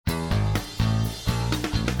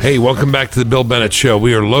Hey, welcome back to the Bill Bennett Show.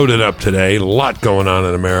 We are loaded up today. A lot going on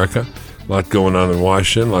in America, a lot going on in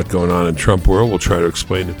Washington, a lot going on in Trump world. We'll try to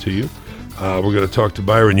explain it to you. We're going to talk to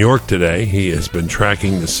Byron York today. He has been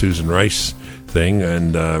tracking the Susan Rice thing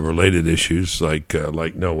and related issues like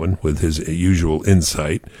no one, with his usual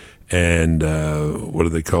insight. And what do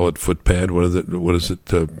they call it? Footpad? What is it?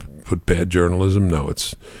 Footpad journalism? No,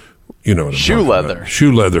 it's, you know what I'm shoe leather. About.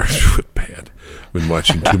 Shoe leather footpad. Been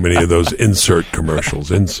watching too many of those insole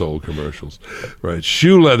commercials, right?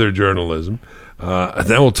 Shoe leather journalism. And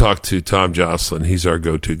then we'll talk to Tom Joscelyn. He's our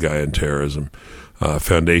go-to guy on terrorism.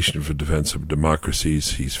 Foundation for Defense of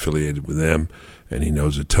Democracies. He's affiliated with them, and he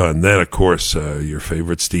knows a ton. Then, of course, your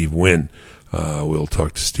favorite Steve Wynn. We'll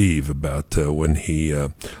talk to Steve about when he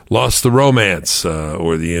lost the romance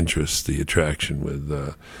or the interest, the attraction with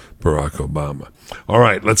Barack Obama. All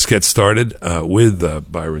right, let's get started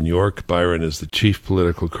with Byron York. Byron is the chief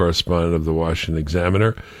political correspondent of the Washington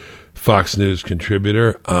Examiner, Fox News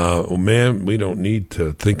contributor. Oh, man, we don't need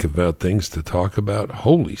to think about things to talk about.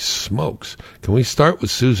 Holy smokes. Can we start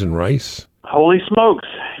with Susan Rice? Holy smokes.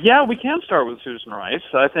 Yeah, we can start with Susan Rice.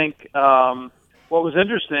 I think what was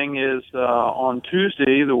interesting is on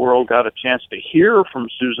Tuesday, the world got a chance to hear from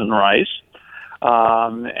Susan Rice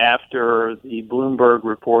after the Bloomberg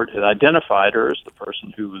report had identified her as the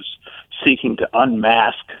person who was seeking to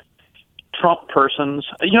unmask Trump persons.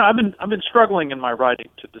 You know, I've been struggling in my writing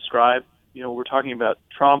to describe, you know, we're talking about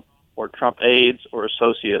Trump or Trump aides or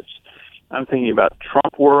associates. I'm thinking about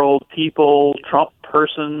Trump world people, Trump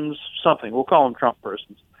persons, something. We'll call them Trump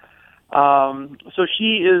persons. So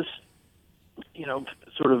she is, you know,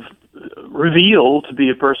 sort of revealed to be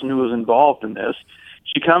a person who was involved in this.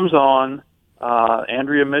 She comes on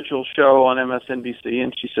Andrea Mitchell's show on MSNBC,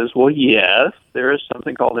 and she says, well, yes, there is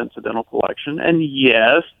something called incidental collection, and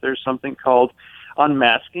yes, there's something called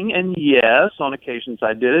unmasking, and yes, on occasions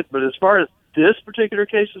I did it, but as far as this particular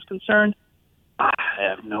case is concerned, I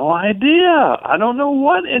have no idea. I don't know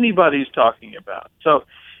what anybody's talking about. So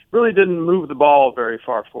really didn't move the ball very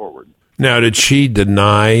far forward. Now, did she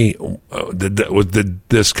deny, did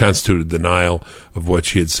this constitute a denial of what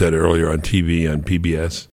she had said earlier on TV on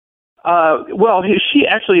PBS? Well, she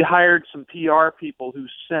actually hired some PR people who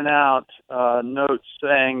sent out notes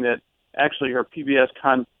saying that actually her PBS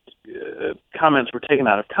comments were taken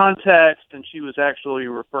out of context, and she was actually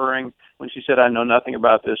referring, when she said, I know nothing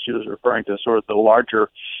about this, she was referring to sort of the larger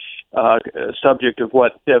subject of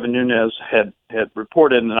what Devin Nunes had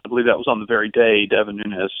reported, and I believe that was on the very day Devin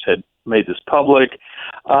Nunes had made this public.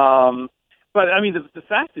 But, I mean, the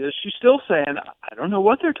fact is, she's still saying, I don't know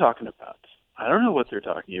what they're talking about. I don't know what they're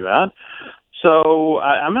talking about. So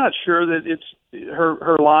I'm not sure that it's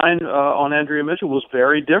her line on Andrea Mitchell was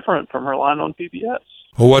very different from her line on PBS.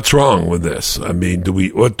 Well, what's wrong with this? I mean,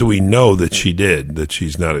 what do we know that she did that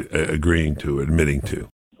she's not agreeing to, admitting to?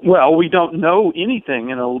 Well, we don't know anything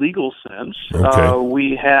in a legal sense. Okay.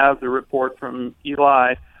 We have the report from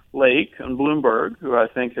Eli Lake on Bloomberg, who I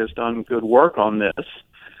think has done good work on this,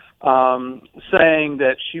 saying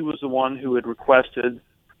that she was the one who had requested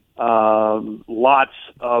lots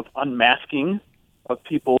of unmasking of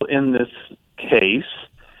people in this case,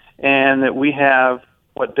 and that we have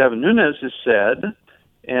what Devin Nunes has said,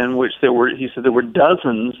 in which he said there were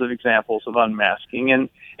dozens of examples of unmasking. And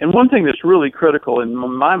one thing that's really critical in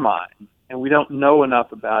my mind, and we don't know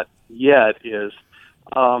enough about yet, is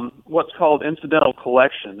what's called incidental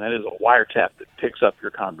collection. That is a wiretap that picks up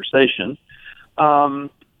your conversation.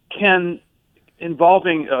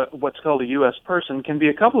 Involving what's called a U.S. person can be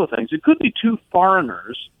a couple of things. It could be two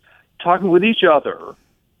foreigners talking with each other,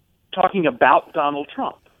 talking about Donald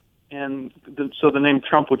Trump. And so the name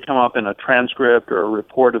Trump would come up in a transcript or a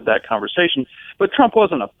report of that conversation. But Trump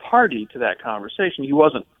wasn't a party to that conversation. He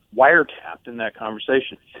wasn't wiretapped in that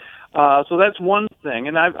conversation. So that's one thing,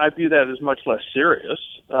 and I view that as much less serious.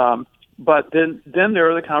 But then there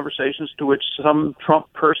are the conversations to which some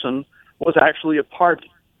Trump person was actually a party.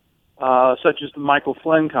 Such as the Michael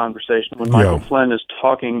Flynn conversation, when Michael Flynn is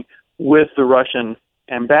talking with the Russian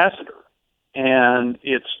ambassador, and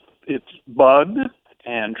it's bugged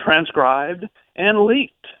and transcribed and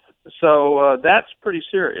leaked. So that's pretty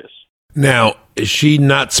serious. Now, is she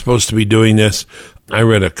not supposed to be doing this? I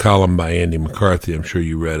read a column by Andy McCarthy, I'm sure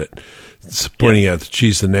you read it, pointing out that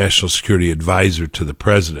she's the national security advisor to the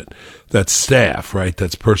president. That's staff, right?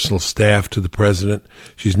 That's personal staff to the president.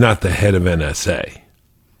 She's not the head of NSA.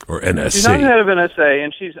 Or NSC. She's not the head of NSA,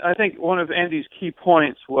 and I think one of Andy's key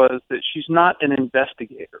points was that she's not an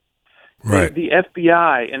investigator. Right. The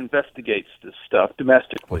FBI investigates this stuff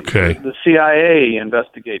domestically. Okay. The CIA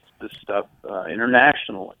investigates this stuff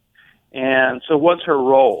internationally. And so what's her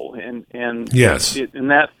role? And Yes. in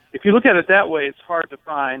that, if you look at it that way, it's hard to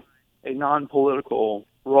find a non-political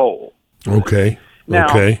role. Okay. Now,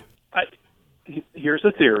 okay. Here's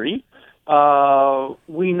a theory.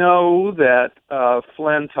 We know that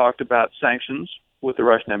Flynn talked about sanctions with the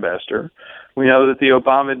Russian ambassador. We know that the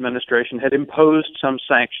Obama administration had imposed some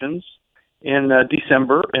sanctions in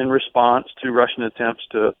December in response to Russian attempts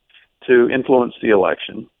to influence the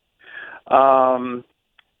election.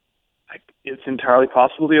 It's entirely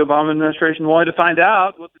possible the Obama administration wanted to find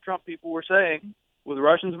out what the Trump people were saying with the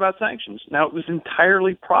Russians about sanctions. Now, it was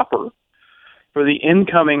entirely proper for the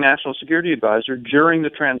incoming national security advisor during the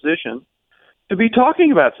transition to be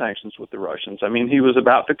talking about sanctions with the Russians. I mean, he was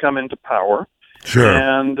about to come into power. Sure.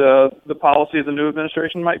 And the policy of the new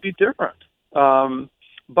administration might be different.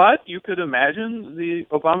 But you could imagine the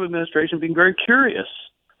Obama administration being very curious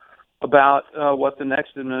about what the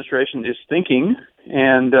next administration is thinking.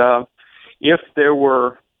 And if there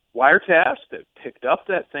were wiretaps that picked up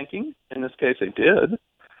that thinking, in this case they did,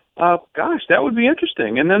 gosh, that would be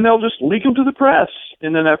interesting. And then they'll just leak them to the press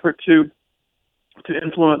in an effort to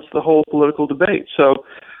influence the whole political debate. So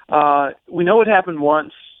we know it happened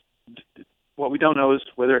once. What we don't know is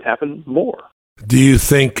whether it happened more. Do you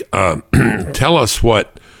think, tell us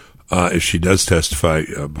what, if she does testify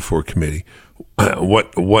before committee,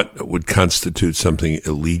 what would constitute something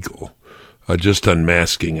illegal? Just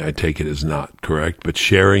unmasking, I take it, is not correct, but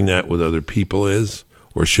sharing that with other people is,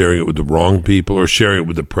 or sharing it with the wrong people, or sharing it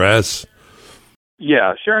with the press?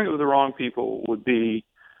 Yeah, sharing it with the wrong people would be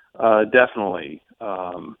definitely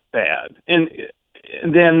bad. And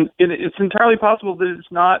then it's entirely possible that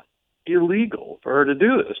it's not illegal for her to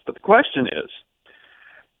do this. But the question is,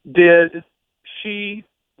 did she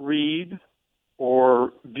read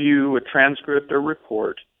or view a transcript or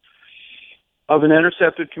report of an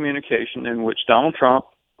intercepted communication in which Donald Trump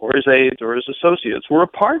or his aides or his associates were a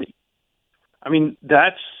party? I mean,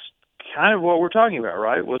 that's kind of what we're talking about,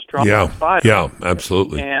 right? Was Trump a spider? Yeah,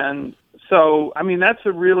 absolutely. And so, I mean, that's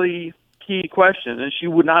a really key question, and she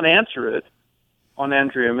would not answer it on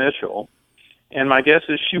Andrea Mitchell. And my guess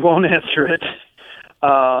is she won't answer it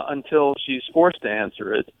until she's forced to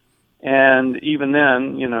answer it. And even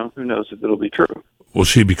then, who knows if it'll be true. Will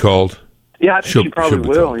she be called? Yeah, I think she probably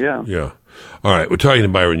will, yeah. Yeah. All right, we're talking to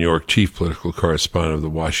Byron York, chief political correspondent of the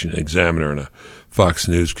Washington Examiner and a Fox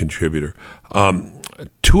News contributor.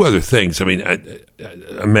 Two other things, I mean,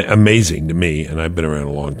 amazing to me, and I've been around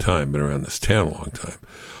a long time, been around this town a long time.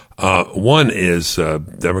 One is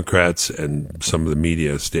Democrats and some of the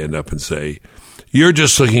media stand up and say, you're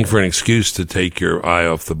just looking for an excuse to take your eye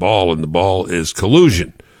off the ball, and the ball is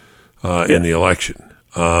collusion in the election.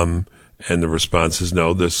 And the response is,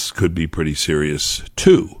 no, this could be pretty serious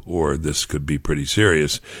too, or this could be pretty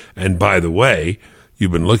serious. And by the way,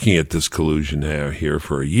 you've been looking at this collusion here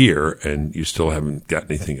for a year, and you still haven't got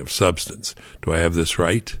anything of substance. Do I have this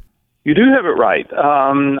right? You do have it right.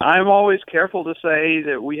 I'm always careful to say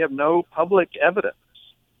that we have no public evidence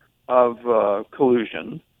of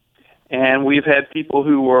collusion. And we've had people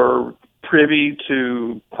who were privy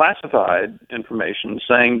to classified information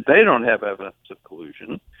saying they don't have evidence of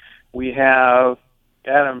collusion. We have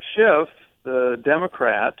Adam Schiff, the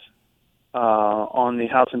Democrat on the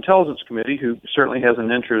House Intelligence Committee, who certainly has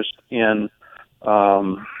an interest in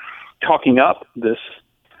talking up this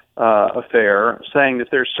affair, saying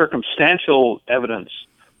that there's circumstantial evidence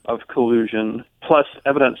of collusion plus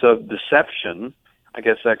evidence of deception. I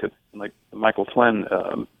guess that could, like the Michael Flynn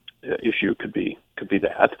issue, could be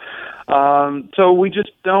that. So we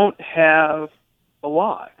just don't have a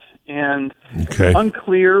lot, and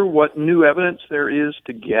unclear what new evidence there is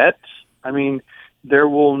to get. I mean, there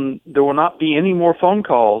will not be any more phone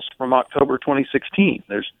calls from October 2016.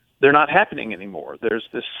 They're not happening anymore. There's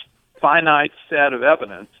this finite set of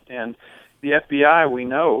evidence, and the FBI, we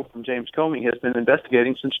know from James Comey, has been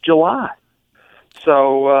investigating since July.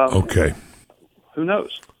 So, who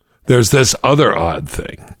knows? There's this other odd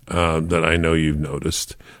thing that I know you've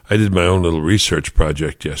noticed. I did my own little research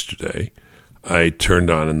project yesterday. I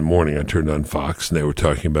turned on Fox, and they were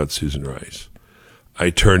talking about Susan Rice.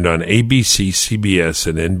 I turned on ABC, CBS,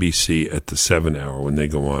 and NBC at the 7 hour when they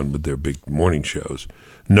go on with their big morning shows.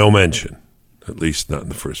 No mention, at least not in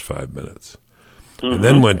the first 5 minutes. Mm-hmm. And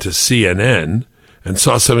then went to CNN and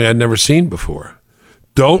saw something I'd never seen before.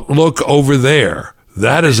 Don't look over there.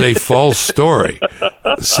 That is a false story.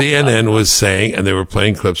 CNN was saying, and they were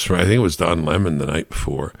playing clips from, I think it was Don Lemon the night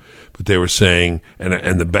before, but they were saying,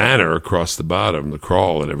 and the banner across the bottom, the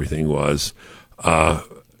crawl and everything was,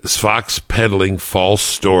 Fox peddling false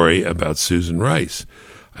story about Susan Rice.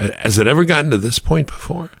 Has it ever gotten to this point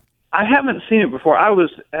before? I haven't seen it before. I was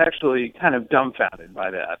actually kind of dumbfounded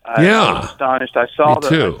by that. I was astonished. I saw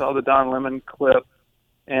the Don Lemon clip,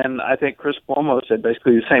 and I think Chris Cuomo said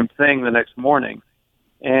basically the same thing the next morning.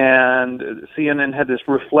 And CNN had this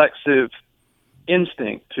reflexive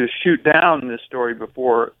instinct to shoot down this story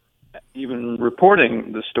before even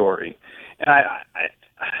reporting the story. And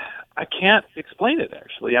I can't explain it,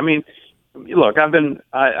 actually. I mean, look,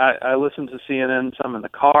 I listen to CNN some in the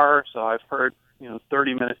car, so I've heard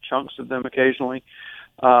 30-minute chunks of them occasionally.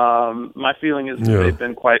 My feeling is that they've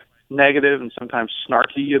been quite negative and sometimes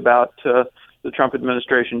snarky about the Trump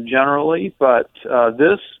administration generally, but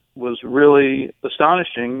this was really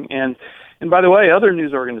astonishing. And by the way, other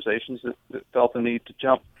news organizations that felt the need to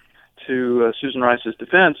jump to Susan Rice's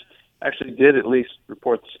defense actually did at least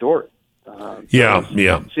report the story.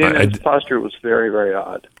 CNN's posture was very, very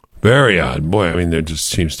odd. Very odd. Boy, I mean, there just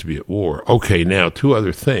seems to be at war. Okay, now, two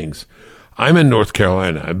other things. I'm in North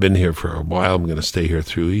Carolina. I've been here for a while. I'm going to stay here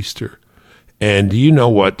through Easter. And do you know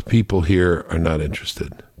what? The people here are not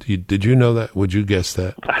interested. Did you know that? Would you guess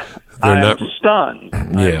that? I'm stunned.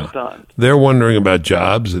 I'm stunned. They're wondering about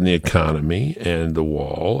jobs and the economy and the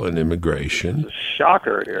wall and immigration. It's a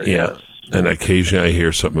shocker here, yes. And occasionally I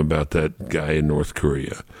hear something about that guy in North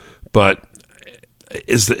Korea. But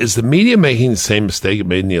is the media making the same mistake it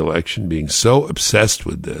made in the election, being so obsessed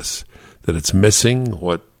with this that it's missing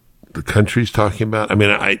what the country's talking about? I mean,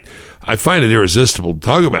 I find it irresistible to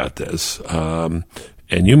talk about this, and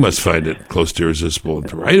you must find it close to irresistible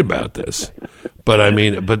to write about this. But I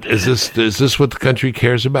mean, is this what the country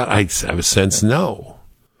cares about? I have a sense no.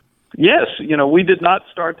 Yes, we did not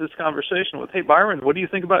start this conversation with, "Hey, Byron, what do you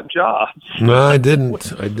think about jobs?" No, I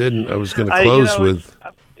didn't. I was going to close with.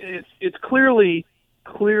 It's clearly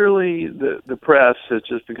the press has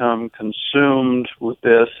just become consumed with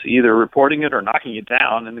this, either reporting it or knocking it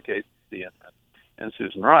down in the case of CNN and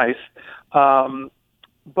Susan Rice.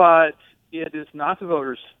 But it is not the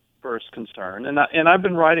voters' first concern, and I've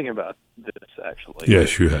been writing about this actually.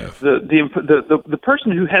 Yes, you have. The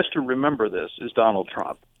person who has to remember this is Donald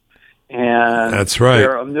Trump, and that's right.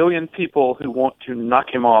 There are a million people who want to knock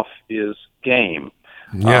him off his game.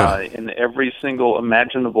 In every single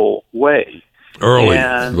imaginable way. Early.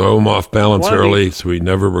 Throw him off balance early so he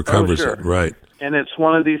never recovers it. Right. And it's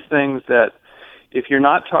one of these things that if you're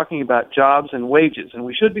not talking about jobs and wages, and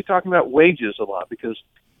we should be talking about wages a lot, because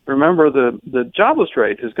remember the jobless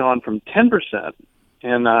rate has gone from 10%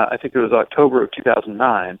 in, I think it was October of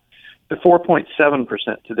 2009, to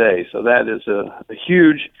 4.7% today. So that is a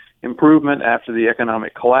huge improvement after the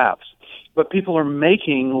economic collapse. But people are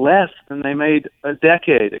making less than they made a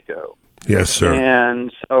decade ago. Yes, sir. And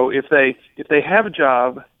so if they have a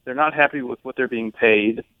job, they're not happy with what they're being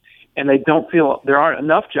paid, and they don't feel there aren't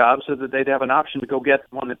enough jobs so that they'd have an option to go get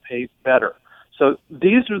one that pays better. So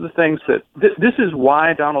these are the things that this is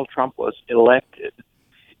why Donald Trump was elected,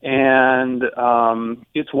 and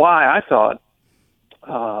it's why I thought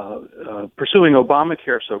pursuing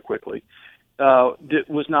Obamacare so quickly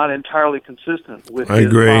was not entirely consistent with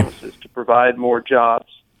his promises to provide more jobs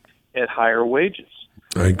at higher wages.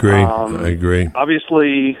 I agree. I agree.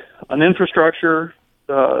 Obviously, an infrastructure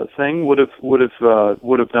thing would have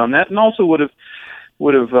done that, and also would have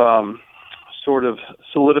sort of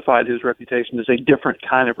solidified his reputation as a different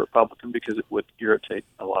kind of Republican, because it would irritate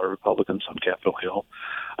a lot of Republicans on Capitol Hill.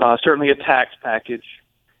 Certainly, a tax package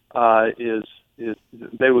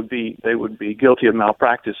they would be guilty of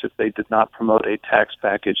malpractice if they did not promote a tax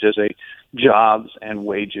package as a jobs and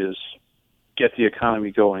wages, get the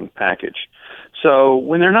economy going package. So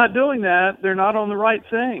when they're not doing that, they're not on the right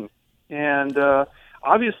thing. And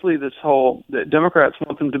obviously the Democrats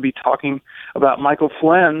want them to be talking about Michael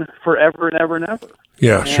Flynn forever and ever and ever.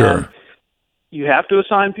 Yeah, sure. You have to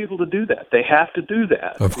assign people to do that. They have to do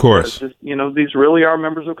that. Of course. Because, these really are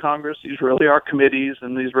members of Congress, these really are committees,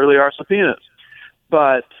 and these really are subpoenas.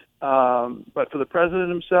 But for the president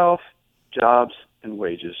himself, jobs and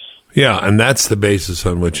wages. Yeah, and that's the basis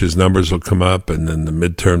on which his numbers will come up, and then the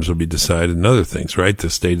midterms will be decided and other things, right? The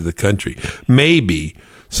state of the country. Maybe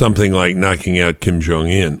something like knocking out Kim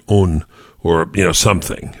Jong-un, or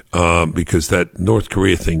something, because that North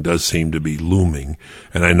Korea thing does seem to be looming,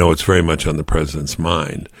 and I know it's very much on the president's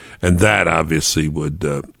mind, and that obviously would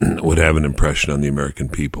have an impression on the American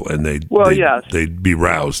people, and they'd be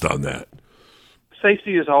roused on that.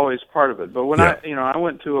 Safety is always part of it, but when I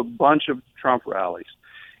went to a bunch of Trump rallies,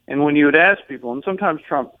 and when you would ask people, and sometimes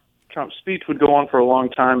Trump's speech would go on for a long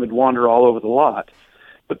time, it'd wander all over the lot,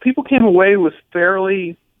 but people came away with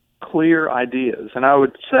fairly clear ideas. And I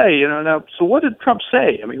would say, now, so what did Trump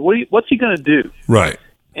say? I mean, what's he going to do? Right.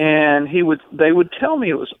 And they would tell me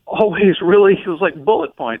it was always really, it was like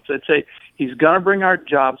bullet points. They'd say, he's going to bring our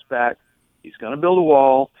jobs back, he's going to build a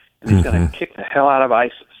wall, and he's going to kick the hell out of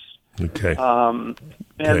ISIS. Okay.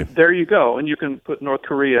 And there you go. And you can put North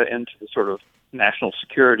Korea into the sort of national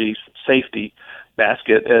security safety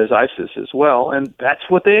basket as ISIS as well. And that's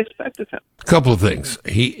what they expect of him. A couple of things.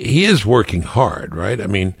 He is working hard, right? I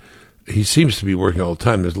mean, he seems to be working all the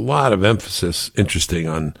time. There's a lot of emphasis, interesting,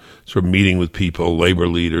 on sort of meeting with people, labor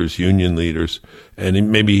leaders, union leaders,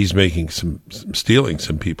 and maybe he's making stealing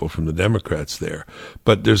some people from the Democrats there.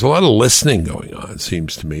 But there's a lot of listening going on, it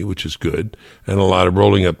seems to me, which is good, and a lot of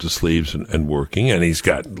rolling up the sleeves and working. And he's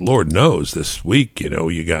got, Lord knows, this week,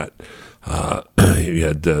 you got you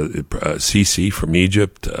had Sisi from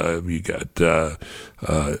Egypt. You got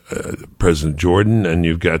President Jordan, and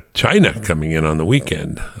you've got China coming in on the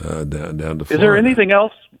weekend down to Florida. Is there anything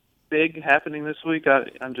else big happening this week?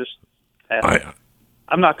 I'm just asking.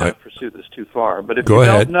 I'm not going to pursue this too far, but if you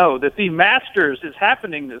don't know that the Masters is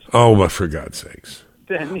happening this week. Oh, for God's sakes.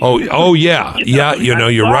 Yeah.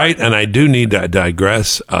 You're right, and I do need to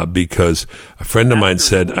digress because a friend of mine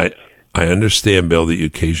said, I understand, Bill, that you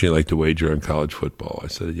occasionally like to wager on college football. I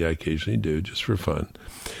said, yeah, I occasionally do, just for fun.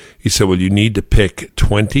 He said, well, you need to pick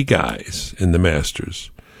 20 guys in the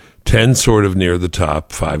Masters, 10 sort of near the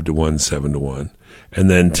top, 5-1, 7-1, and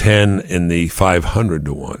then 10 in the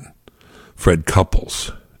 500-1, Fred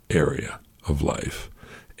Couples area of life,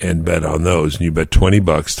 and bet on those. And you bet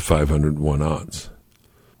 $20 to 501 odds.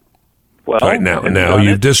 Well, all right, now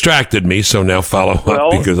you've distracted me, so now follow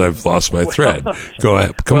up because I've lost my thread. Go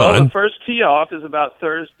ahead, come on. The first tee off is about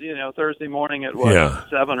Thursday morning at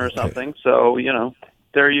 7 or something. So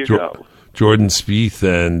there you go. Jordan Spieth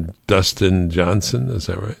and Dustin Johnson, is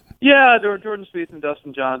that right? Yeah, there were Jordan Spieth and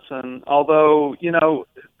Dustin Johnson. Although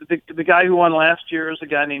the guy who won last year is a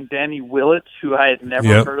guy named Danny Willett, who I had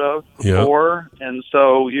never heard of before, and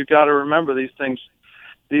so you got to remember these things.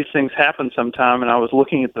 These things happen sometime, and I was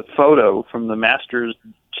looking at the photo from the Masters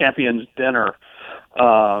Champions Dinner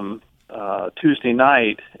Tuesday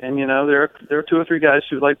night, and there are two or three guys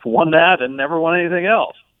who won that and never won anything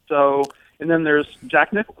else. So, and then there's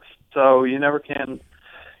Jack Nicklaus. So you never can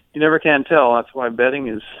tell. That's why betting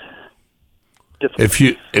is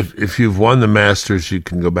difficult. If you've won the Masters, you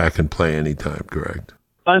can go back and play anytime, correct?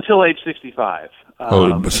 Until age 65.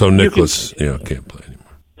 So Nicklaus, can't play anymore.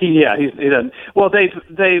 He doesn't. Well, they've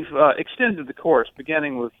extended the course,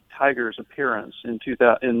 beginning with Tiger's appearance in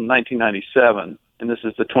 1997, and this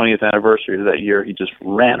is the 20th anniversary of that year. He just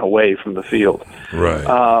ran away from the field.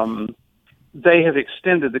 Right. They have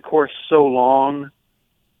extended the course so long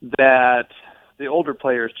that the older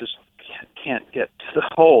players just can't get to the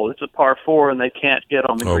hole. It's a par 4, and they can't get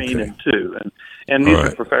on the green in 2. And these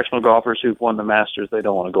are professional golfers who've won the Masters. They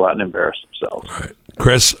don't want to go out and embarrass themselves. Right.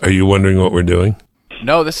 Chris, are you wondering what we're doing?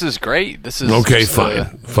 No, this is great. This is okay.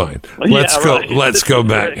 Fine. Let's go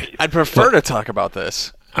back. I'd prefer to talk about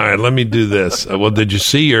this. All right, let me do this. Well, did you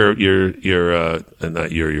see your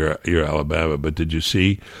not your Alabama, but did you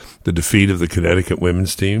see the defeat of the Connecticut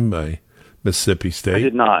women's team by Mississippi State? I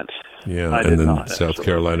did not. Yeah, and then South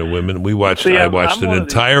Carolina women. I watched an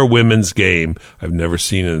entire women's game. I've never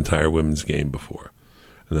seen an entire women's game before,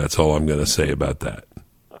 and that's all I'm going to say about that.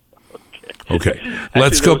 Okay,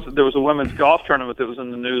 let's go. There was a women's golf tournament that was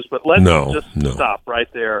in the news, but let's stop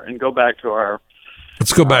right there and go back to our.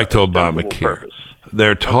 Let's go back to Obamacare.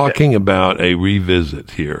 They're talking about a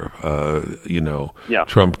revisit here.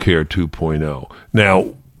 Trump Care 2.0.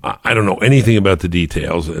 Now, I don't know anything about the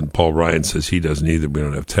details, and Paul Ryan says he doesn't either. We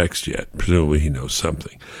don't have text yet. Presumably, he knows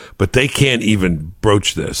something, but they can't even bring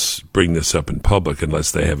this up in public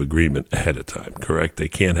unless they have agreement ahead of time. Correct? They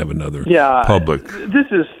can't have another public. This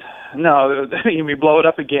is. No, you mean blow it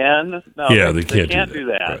up again? No, they can't do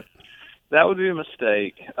that. Right. That would be a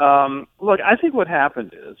mistake. Look, I think what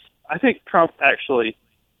happened is, I think Trump actually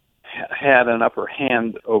had an upper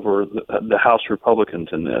hand over the House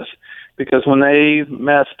Republicans in this, because when they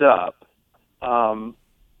messed up, Trump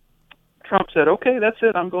said, okay, that's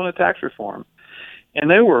it, I'm going to tax reform. And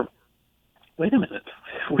they were, wait a minute,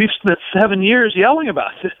 we've spent 7 years yelling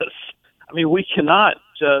about this. I mean, we cannot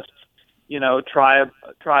just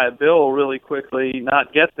try a bill really quickly,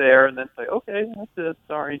 not get there, and then say, okay, that's it.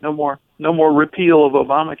 Sorry, no more repeal of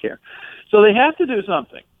Obamacare. So they have to do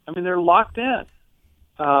something. I mean, they're locked in.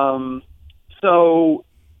 So,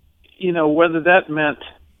 whether that meant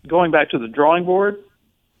going back to the drawing board,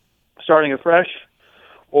 starting afresh,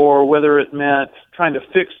 or whether it meant trying to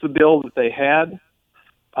fix the bill that they had,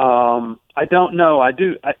 I don't know. I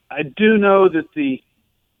do know that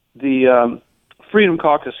the Freedom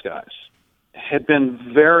Caucus guys had been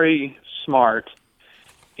very smart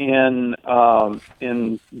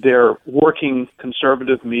in their working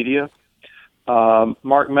conservative media.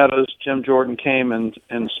 Mark Meadows, Jim Jordan came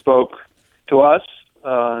and spoke to us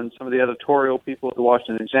and some of the editorial people at the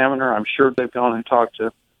Washington Examiner. I'm sure they've gone and talked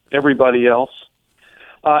to everybody else.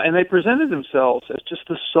 And they presented themselves as just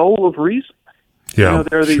the soul of reason. Yeah,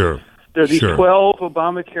 there are these 12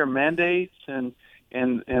 Obamacare mandates, and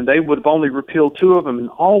they would have only repealed 2 of them, and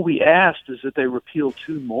all we asked is that they repeal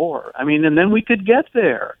 2 more. I mean, and then we could get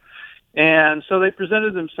there. And so they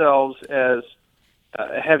presented themselves as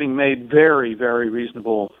having made very, very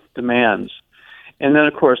reasonable demands. And then,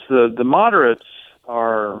 of course, the moderates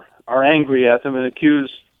are angry at them and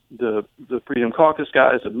accuse the Freedom Caucus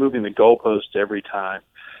guys of moving the goalposts every time,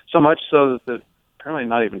 so much so that they're apparently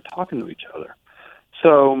not even talking to each other.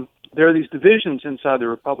 So there are these divisions inside the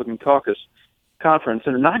Republican caucus conference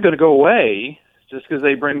that are not going to go away just because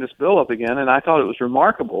they bring this bill up again. And I thought it was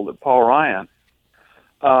remarkable that Paul Ryan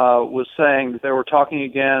was saying that they were talking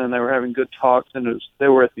again and they were having good talks, and they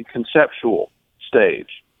were at the conceptual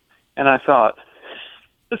stage. And I thought,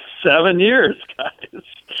 7 years, guys.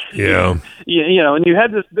 Yeah. And you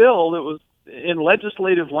had this bill that was in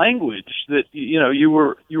legislative language that you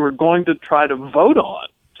were going to try to vote on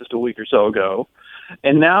just a week or so ago,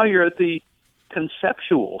 and now you're at the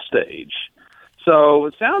conceptual stage. So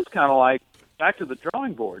it sounds kind of like back to the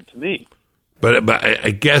drawing board to me. But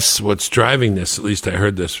I guess what's driving this, at least I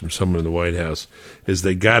heard this from someone in the White House, is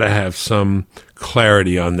they got to have some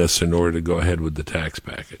clarity on this in order to go ahead with the tax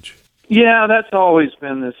package. Yeah, that's always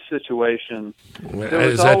been this situation.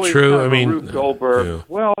 Is that true? I mean, Rube Goldberg. Yeah.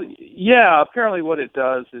 Well, yeah. Apparently, what it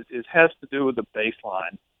does is has to do with the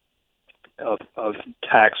baseline of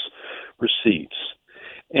tax receipts,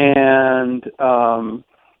 and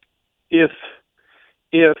if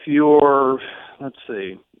you're, let's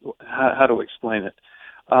see, how to explain it.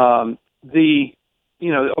 Obamacare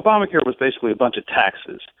was basically a bunch of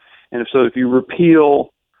taxes, and if you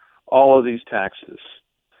repeal all of these taxes,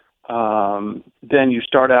 then you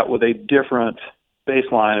start out with a different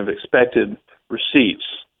baseline of expected receipts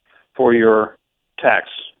for your tax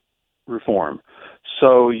reform.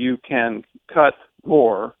 So you can cut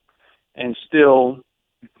more and still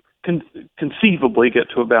conceivably get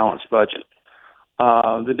to a balanced budget.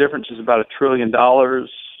 The difference is about $1 trillion,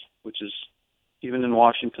 which is, even in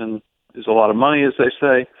Washington, is a lot of money, as they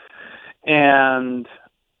say. And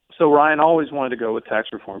so Ryan always wanted to go with tax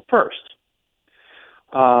reform first.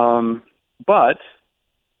 But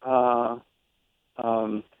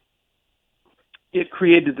it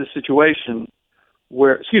created the situation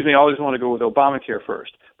where, I always want to go with Obamacare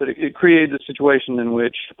first, but it created the situation in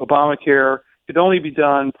which Obamacare could only be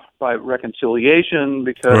done by reconciliation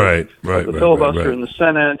because of the filibuster in the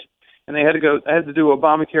Senate, and they had to do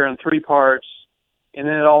Obamacare in 3 parts. And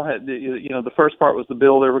then it all had, the first part was the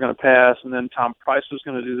bill they were going to pass, and then Tom Price was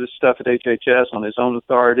going to do this stuff at HHS on his own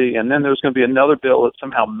authority, and then there was going to be another bill that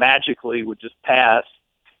somehow magically would just pass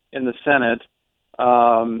in the Senate,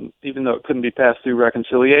 even though it couldn't be passed through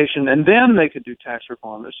reconciliation, and then they could do tax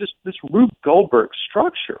reform. It's just this Rube Goldberg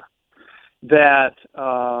structure that,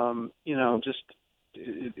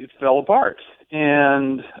 it fell apart.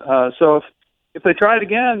 And so if they tried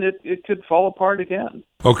again, it could fall apart again.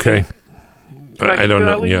 Okay. I don't know. Can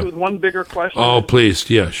I leave you with one bigger question? Oh, please.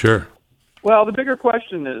 Yeah, sure. Well, the bigger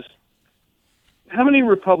question is, how many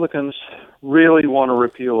Republicans really want to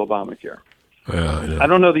repeal Obamacare? I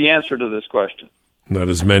don't know the answer to this question. Not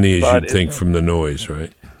as many as you'd think from the noise,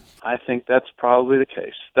 right? I think that's probably the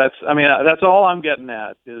case. That's all I'm getting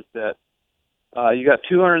at, is that you got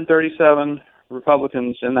 237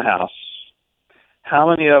 Republicans in the House. How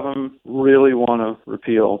many of them really want to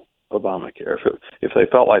repeal Obamacare if they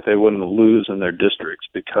felt like they wouldn't lose in their districts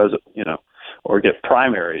because of, or get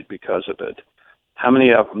primaried because of it? How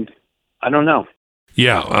many of them? I don't know.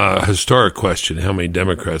 Yeah, historic question. How many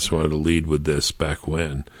Democrats wanted to lead with this back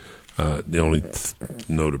when? The only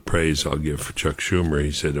note of praise I'll give for Chuck Schumer,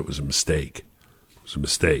 he said it was a mistake. It was a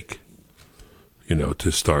mistake,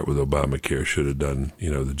 to start with Obamacare. Should have done,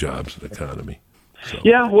 the jobs and economy. So.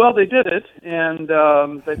 Yeah, well, they did it, and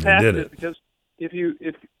they passed it because if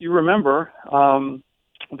you remember,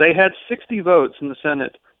 they had 60 votes in the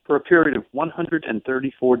Senate for a period of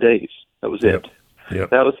 134 days. That was it. Yep.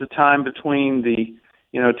 That was the time between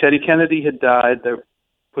Teddy Kennedy had died. They were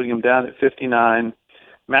putting him down at 59.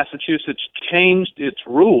 Massachusetts changed its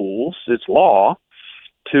rules, its law,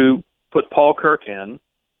 to put Paul Kirk in.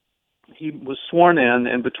 He was sworn in,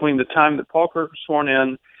 and between the time that Paul Kirk was sworn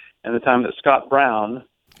in and the time that Scott Brown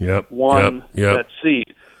won that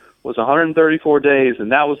seat was 134 days,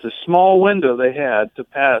 and that was the small window they had to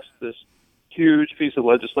pass this huge piece of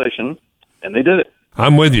legislation, and they did it.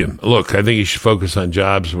 I'm with you. Look, I think you should focus on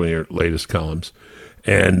jobs, one of your latest columns,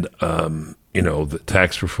 and the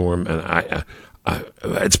tax reform. And I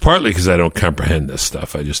it's partly because I don't comprehend this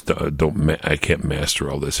stuff. I just I can't master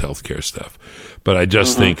all this healthcare stuff. But I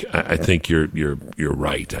just think I think you're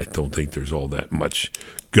right. I don't think there's all that much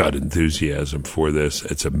gut enthusiasm for this.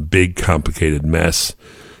 It's a big, complicated mess,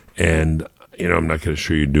 and I'm not going to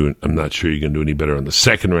sure I'm not sure you're going to do any better on the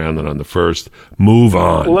second round than on the first. Move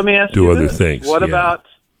on. Well, let me ask do you other this. things. What about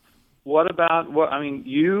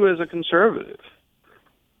you as a conservative?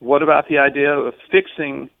 What about the idea of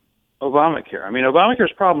fixing Obamacare? I mean,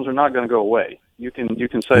 Obamacare's problems are not going to go away. You can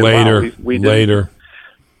say later. Wow, we later.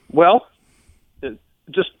 Well,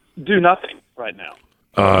 just do nothing right now.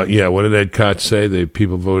 What did Ed Koch say? The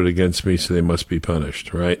people voted against me, so they must be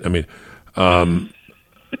punished, right? I mean, I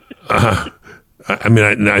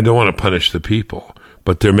don't want to punish the people,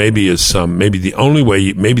 but there maybe the only way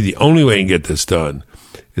you can get this done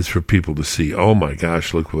is for people to see, oh my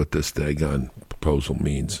gosh, look what this daggone proposal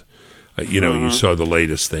means. You saw the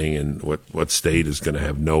latest thing, and what state is going to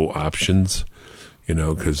have no options?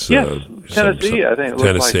 Because Tennessee, I think.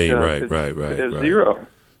 Tennessee, right. Zero.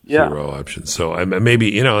 Yeah. Zero options. So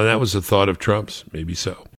maybe and that was a thought of Trump's. Maybe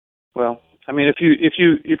so. Well, I mean, if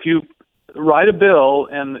you write a bill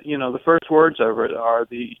and the first words over it are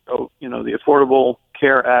the Affordable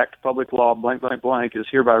Care Act, public law, blank blank blank is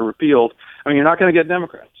hereby repealed. I mean, you're not going to get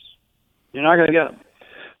Democrats. You're not going to get them.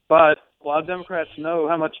 But a lot of Democrats know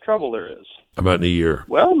how much trouble there is. About in a year.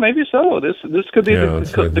 Well, maybe so. This could be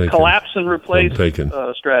the collapse and replace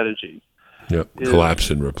strategy. Yep, collapse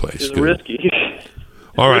and replace. Is risky.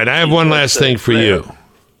 All right, I have one last thing for you.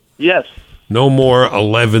 Yes. No more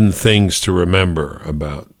 11 things to remember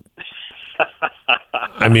about.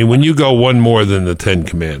 I mean, when you go one more than the 10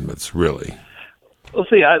 Commandments, really. Well,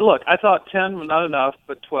 see, I thought 10 was not enough,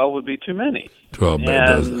 but 12 would be too many. 12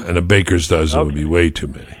 and a baker's dozen would be way too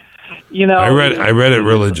many. I read it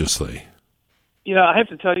religiously. I have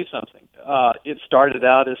to tell you something. It started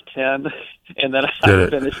out as 10, and then I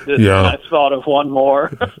finished it, and I thought of one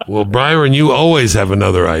more. Well, Byron, you always have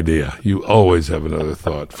another idea. You always have another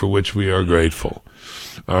thought, for which we are grateful.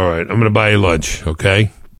 All right, I'm going to buy you lunch,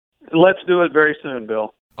 okay? Let's do it very soon,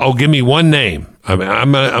 Bill. Oh, give me one name. I mean,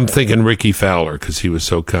 I'm thinking Ricky Fowler because he was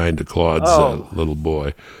so kind to Claude's little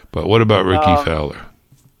boy. But what about Ricky Fowler?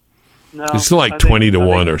 No, it's like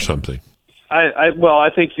 20-1 or something. I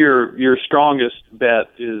think your strongest bet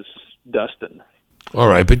is Dustin. All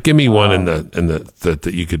right, but give me one in the that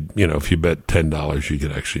you could, if you bet $10, you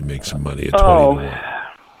could actually make some money at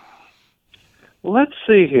 20-1. Let's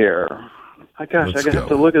see here. I have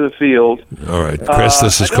to look at the field. All right, Chris,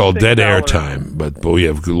 this is called dead air time, but we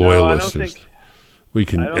have loyal listeners. We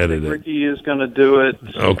can edit it. I don't think Ricky is going to do it.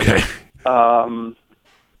 Okay.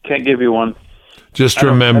 Can't give you one. Just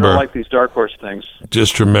remember, I don't like these dark horse things.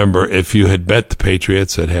 Just remember, if you had bet the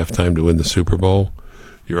Patriots at halftime to win the Super Bowl,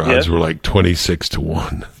 your odds were like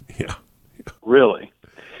 26-1. Yeah. Really?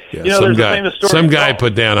 Yeah. Some guy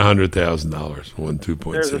put down $100,000, won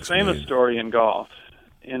 2.6. There's a famous story in golf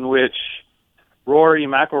in which Rory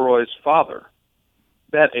McIlroy's father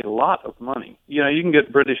bet a lot of money. You can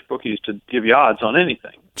get British bookies to give you odds on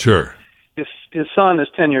anything. Sure. His son is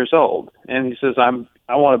 10 years old, and he says, I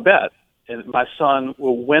want to bet. And my son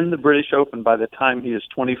will win the British Open by the time he is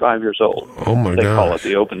 25 years old. Oh, my God. They call it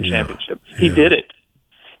the Open Championship. He did it.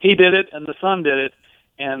 He did it, and the son did it,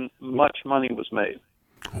 and much money was made.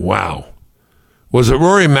 Wow. Was it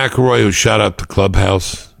Rory McIlroy who shot up the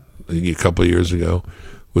clubhouse a couple of years ago?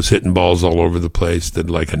 Was hitting balls all over the place, did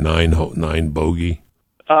like a nine bogey?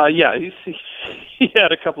 Yeah, he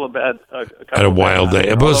had a couple of bad... Had a wild day.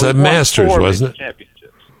 It was at Masters, wasn't it?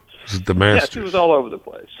 Championships. Was it the Masters? Yes, he was all over the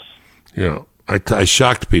place. I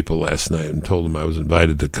shocked people last night and told them I was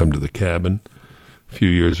invited to come to the cabin a few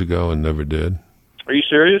years ago and never did. Are you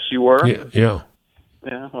serious? You were? Yeah.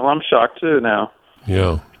 Yeah, well, I'm shocked too now.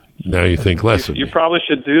 Yeah. Now you think less of me. You probably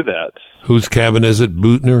should do that. Whose cabin is it?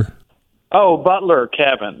 Bootner? Oh, Butler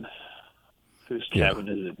cabin. Whose cabin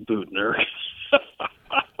is it? Bootner.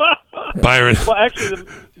 Byron. Well, actually,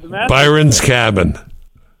 the Masters, Byron's cabin.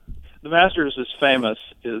 The Masters is famous.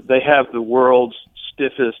 They have the world's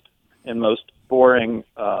stiffest and most boring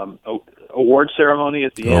award ceremony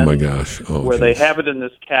at the end. Oh my gosh! Where they have it in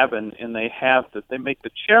this cabin, and they make the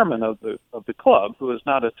chairman of the club, who is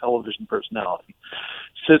not a television personality,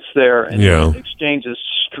 sits there and exchanges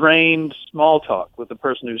strained small talk with the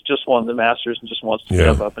person who's just won the Masters and just wants to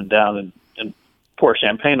jump up and down and pour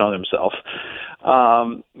champagne on himself.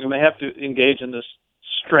 And they have to engage in this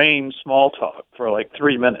strained small talk for like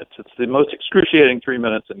 3 minutes. It's the most excruciating 3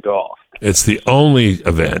 minutes in golf. It's the only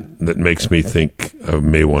event that makes me think I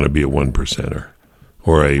may want to be a 1%er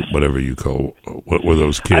or a whatever you call, what were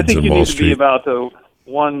those kids I think in you Wall need to Street? be about the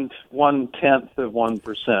 1/10 of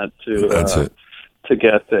 1% That's it. to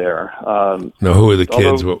get there. Now, who are the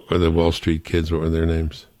kids? although- What were the Wall Street kids? What were their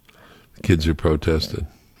names? The kids who protested.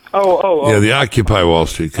 Oh. Yeah, the Occupy Wall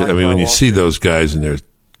Street. I mean, when you Wall see those guys in their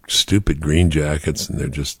stupid green jackets and they're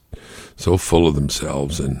just so full of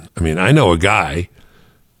themselves. And I mean, I know a guy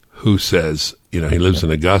who says, he lives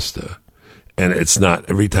in Augusta, and it's not,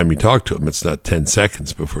 every time you talk to him, it's not 10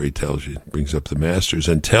 seconds before he tells you, brings up the Masters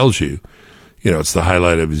and tells you, it's the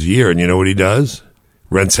highlight of his year. And you know what he does?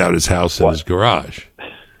 Rents out his house and his garage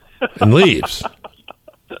and leaves.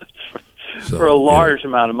 So, for a large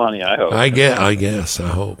amount of money, I hope. I guess. I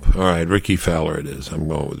hope. All right, Ricky Fowler it is. I'm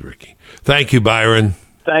going with Ricky. Thank you, Byron.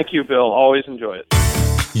 Thank you, Bill. Always enjoy it.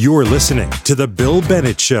 You're listening to The Bill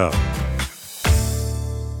Bennett Show.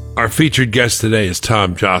 Our featured guest today is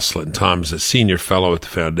Tom Joscelyn. Tom's a senior fellow at the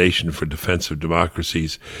Foundation for Defense of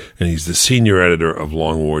Democracies, and he's the senior editor of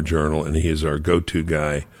Long War Journal, and he is our go-to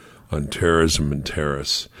guy on terrorism and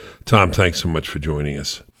terrorists. Tom, thanks so much for joining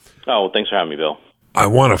us. Oh, thanks for having me, Bill. I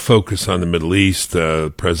want to focus on the Middle East,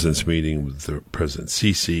 the president's meeting with the President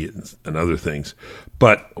Sisi and other things.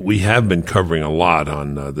 But we have been covering a lot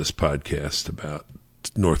on this podcast about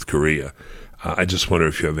North Korea. I just wonder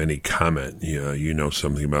if you have any comment. You know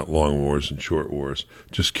something about long wars and short wars.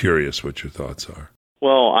 Just curious what your thoughts are.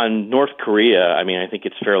 Well, on North Korea, I think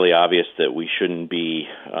it's fairly obvious that we shouldn't be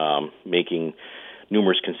making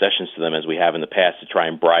numerous concessions to them as we have in the past to try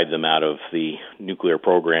and bribe them out of the nuclear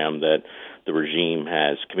program that the regime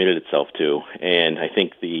has committed itself to. And I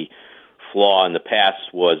think the flaw in the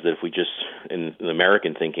past was that if we just, in the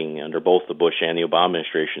American thinking under both the Bush and the Obama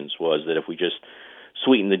administrations, was that if we just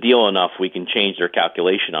sweeten the deal enough, we can change their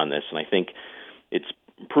calculation on this. And I think it's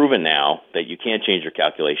proven now that you can't change your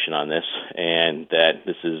calculation on this, and that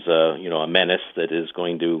this is a menace that is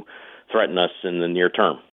going to threaten us in the near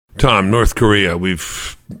term. Tom, North Korea,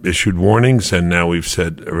 we've issued warnings, and now we've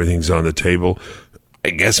said everything's on the table. I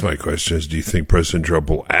guess my question is, do you think President Trump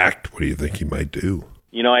will act? What do you think he might do?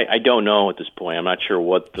 I don't know at this point. I'm not sure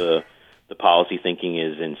what the policy thinking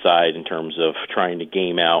is inside in terms of trying to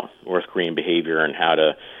game out North Korean behavior and how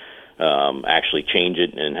to actually change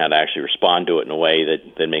it and how to actually respond to it in a way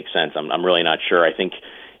that makes sense. I'm really not sure. I think,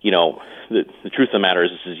 the truth of the matter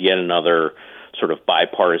is this is yet another sort of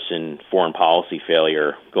bipartisan foreign policy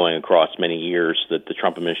failure going across many years that the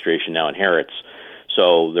Trump administration now inherits.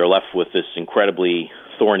 So they're left with this incredibly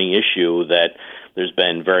thorny issue that there's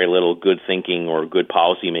been very little good thinking or good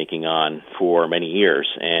policy making on for many years.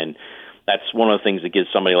 And that's one of the things that gives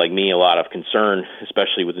somebody like me a lot of concern,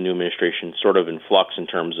 especially with the new administration sort of in flux in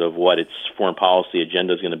terms of what its foreign policy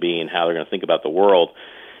agenda is going to be and how they're going to think about the world.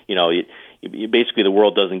 Basically the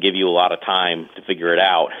world doesn't give you a lot of time to figure it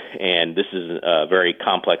out. And this is a very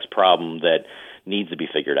complex problem that needs to be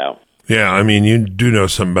figured out. Yeah, you do know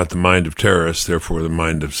something about the mind of terrorists, therefore the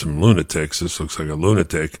mind of some lunatics. This looks like a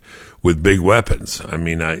lunatic with big weapons. What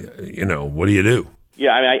do you do?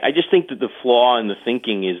 Yeah, I just think that the flaw in the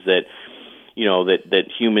thinking is that, that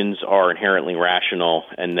humans are inherently rational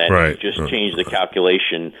and that change the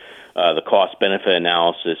calculation, the cost-benefit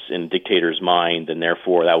analysis in a dictator's mind, and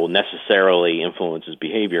therefore that will necessarily influence his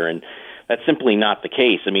behavior. And that's simply not the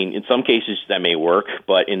case. In some cases that may work,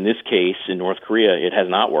 but in this case, in North Korea, it has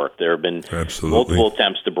not worked. There have been multiple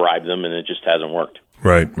attempts to bribe them, and it just hasn't worked.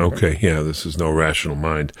 Right. Okay. Yeah, this is no rational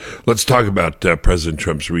mind. Let's talk about President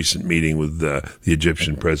Trump's recent meeting with the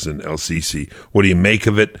Egyptian President El-Sisi. What do you make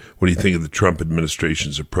of it? What do you think of the Trump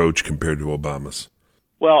administration's approach compared to Obama's?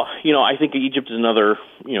 Well, I think Egypt is another,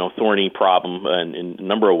 thorny problem in a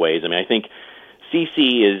number of ways. I think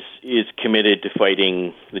Sisi is committed to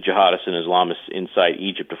fighting the jihadists and Islamists inside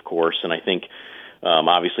Egypt, of course, and I think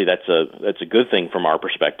obviously that's a good thing from our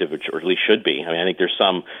perspective, or at least should be. I think there's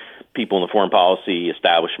some people in the foreign policy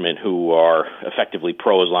establishment who are effectively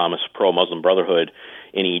pro-Islamist, pro-Muslim Brotherhood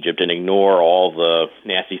in Egypt and ignore all the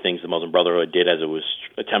nasty things the Muslim Brotherhood did as it was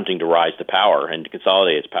attempting to rise to power and to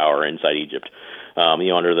consolidate its power inside Egypt.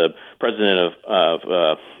 Under the president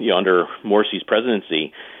under Morsi's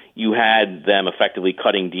presidency, you had them effectively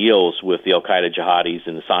cutting deals with the al-Qaeda jihadis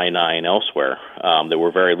in the Sinai and elsewhere that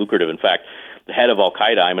were very lucrative. In fact, the head of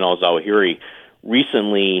al-Qaeda, Ayman al-Zawahiri,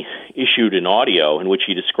 recently issued an audio in which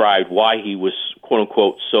he described why he was,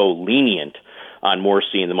 quote-unquote, so lenient on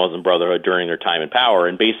Morsi and the Muslim Brotherhood during their time in power.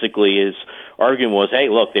 And basically his argument was, hey,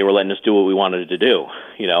 look, they were letting us do what we wanted to do.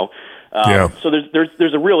 So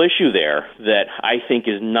there's a real issue there that I think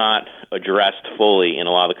is not addressed fully in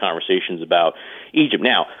a lot of the conversations about Egypt.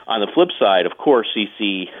 Now, on the flip side, of course,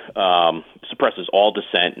 Sisi suppresses all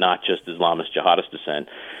dissent, not just Islamist jihadist dissent.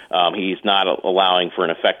 He's not allowing for an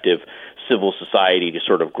effective civil society to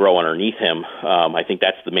sort of grow underneath him. I think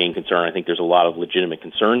that's the main concern. I think there's a lot of legitimate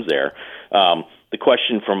concerns there. The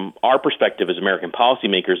question from our perspective as American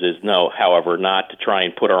policymakers is however, not to try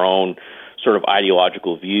and put our own sort of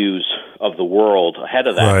ideological views of the world ahead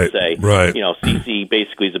of that and say, Sisi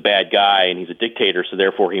basically is a bad guy and he's a dictator, so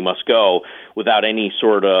therefore he must go, without any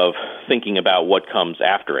sort of thinking about what comes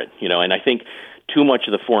after it. And I think too much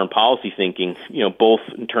of the foreign policy thinking, both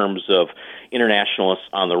in terms of internationalists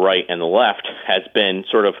on the right and the left, has been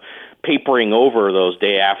sort of papering over those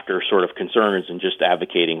day after sort of concerns and just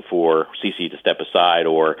advocating for Sisi to step aside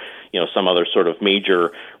or, some other sort of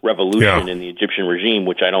major revolution in the Egyptian regime,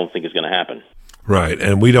 which I don't think is going to happen. Right,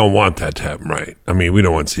 and we don't want that to happen, right? I mean, we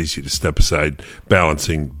don't want Sisi to step aside,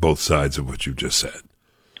 balancing both sides of what you've just said.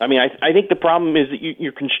 I mean, I think the problem is that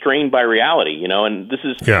you're constrained by reality, and this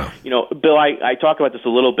is, Bill, I talk about this a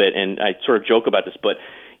little bit, and I sort of joke about this, but,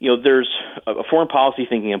 there's a foreign policy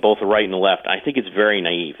thinking on both the right and the left. I think it's very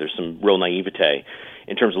naive. There's some real naivete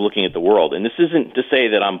in terms of looking at the world. And this isn't to say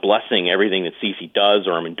that I'm blessing everything that Sisi does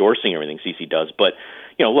or I'm endorsing everything Sisi does, but,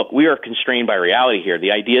 look, we are constrained by reality here.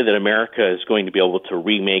 The idea that America is going to be able to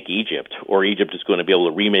remake Egypt or Egypt is going to be able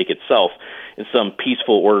to remake itself in some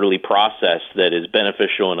peaceful, orderly process that is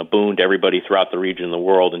beneficial and a boon to everybody throughout the region and the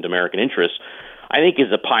world and to American interests, I think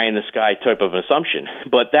is a pie-in-the-sky type of an assumption.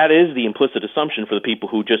 But that is the implicit assumption for the people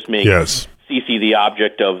who just make Sisi the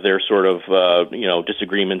object of their sort of,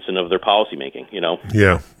 disagreements and of their policymaking,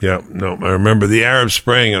 Yeah. No, I remember the Arab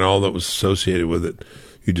Spring and all that was associated with it.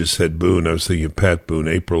 You just said Boone. I was thinking of Pat Boone,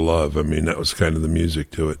 April Love. I mean, that was kind of the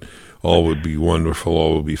music to it. All would be wonderful.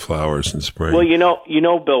 All would be flowers in spring. Well,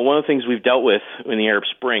 Bill, one of the things we've dealt with in the Arab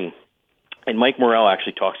Spring, and Mike Morrell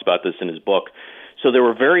actually talks about this in his book, so there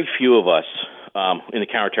were very few of us in the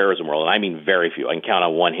counterterrorism world, and I mean very few. I can count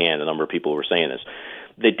on one hand the number of people who were saying this,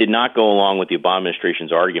 that did not go along with the Obama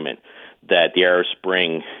administration's argument that the Arab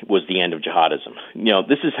Spring was the end of jihadism.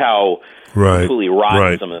 This is how completely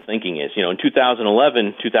rotten some of the thinking is. In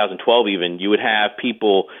 2011, 2012 even, you would have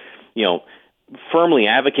people, firmly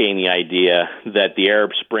advocating the idea that the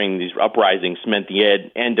Arab Spring, these uprisings, meant the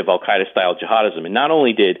end of al-Qaeda-style jihadism. And not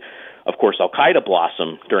only did, of course, al-Qaeda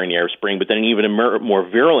blossom during the Arab Spring, but then even a more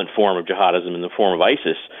virulent form of jihadism in the form of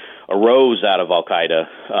ISIS arose out of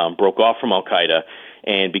al-Qaeda, broke off from al-Qaeda,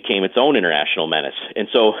 and became its own international menace. And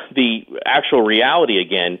so the actual reality,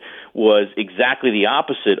 again, was exactly the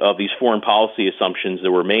opposite of these foreign policy assumptions that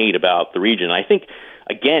were made about the region. I think,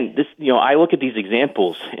 again, I look at these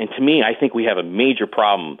examples, and to me, I think we have a major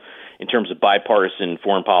problem in terms of bipartisan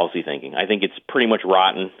foreign policy thinking. I think it's pretty much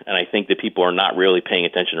rotten, and I think that people are not really paying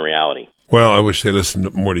attention to reality. Well, I wish they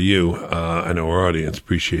listened more to you. I know our audience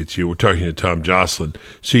appreciates you. We're talking to Tom Joscelyn,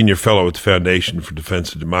 Senior Fellow at the Foundation for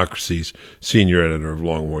Defense of Democracies, Senior Editor of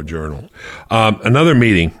Long War Journal. Another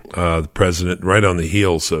meeting, the President, right on the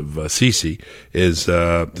heels of Sisi, is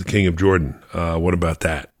the King of Jordan. What about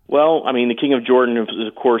that? Well, I mean, the King of Jordan is,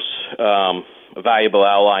 of course, a valuable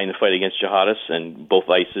ally in the fight against jihadists, and both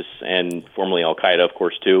ISIS and formerly al-Qaeda, of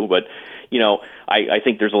course, too. But I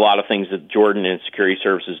think there's a lot of things that Jordan and security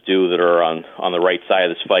services do that are on the right side of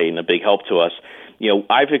this fight and a big help to us.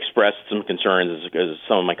 I've expressed some concerns, as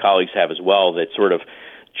some of my colleagues have as well, that sort of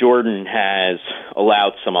Jordan has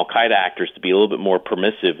allowed some al-Qaeda actors to be a little bit more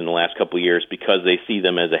permissive in the last couple of years because they see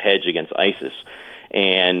them as a hedge against ISIS.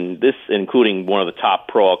 And this, including one of the top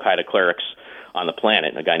pro-al-Qaeda clerics on the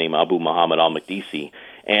planet, a guy named Abu Muhammad al-Makdisi.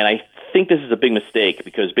 And I think this is a big mistake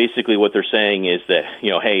because basically what they're saying is that,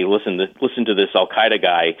 hey, listen to this al-Qaeda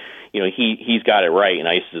guy, he's got it right and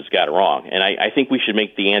ISIS has got it wrong. And I think we should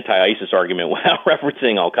make the anti-ISIS argument without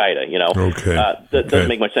referencing al-Qaeda, Okay. That doesn't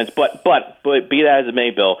make much sense. But be that as it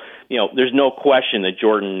may, Bill, there's no question that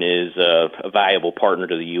Jordan is a valuable partner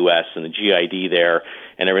to the U.S. and the GID there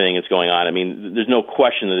and everything that's going on. I mean, there's no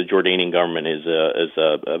question that the Jordanian government is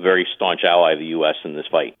a very staunch ally of the U.S. in this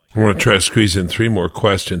fight. I want to try to squeeze in three more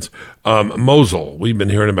questions. Mosul. We've been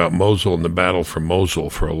hearing about Mosul and the battle for Mosul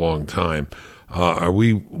for a long time. Are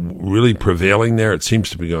we really prevailing there? It seems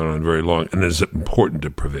to be going on very long. And is it important to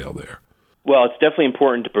prevail there? Well, it's definitely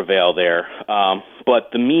important to prevail there.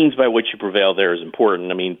 But the means by which you prevail there is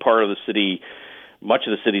important. I mean, part of the city, much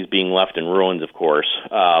of the city is being left in ruins, of course.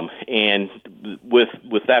 And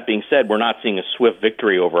with that being said, we're not seeing a swift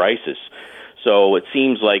victory over ISIS. So it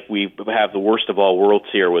seems like we have the worst of all worlds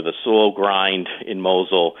here with a slow grind in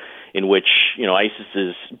Mosul in which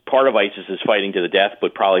part of ISIS is fighting to the death,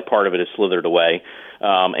 but probably part of it has slithered away.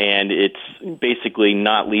 And it's basically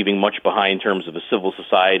not leaving much behind in terms of a civil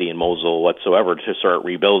society in Mosul whatsoever to start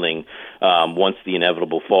rebuilding once the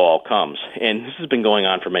inevitable fall comes. And this has been going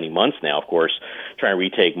on for many months now, of course, trying to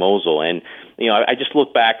retake Mosul. And, I just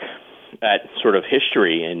look back at sort of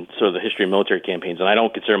history and sort of the history of military campaigns, and I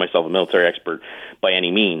don't consider myself a military expert by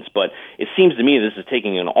any means, but it seems to me this is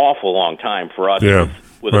taking an awful long time for us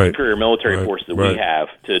with a superior military force that we have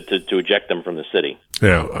to eject them from the city.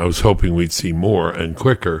 Yeah, I was hoping we'd see more and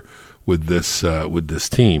quicker with this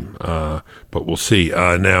team, but we'll see.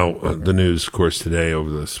 Now, the news, of course, today over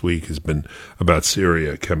this week has been about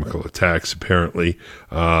Syria, chemical attacks, apparently.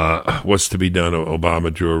 What's to be done?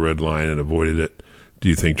 Obama drew a red line and avoided it. Do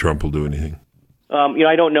you think Trump will do anything?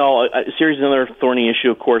 I don't know. Syria is another thorny issue,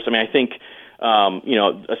 of course. I mean, I think,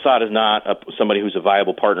 Assad is not somebody who's a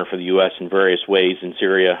viable partner for the U.S. in various ways in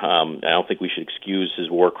Syria. I don't think we should excuse his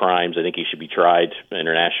war crimes. I think he should be tried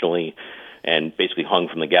internationally and basically hung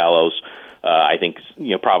from the gallows. I think,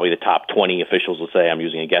 probably the top 20 officials, let's say, I'm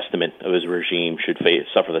using a guesstimate, of his regime should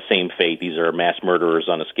suffer the same fate. These are mass murderers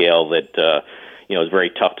on a scale that, is very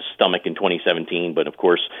tough to stomach in 2017, but of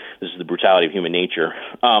course, this is the brutality of human nature.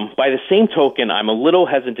 By the same token, I'm a little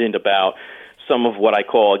hesitant about some of what I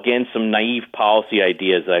call, again, some naive policy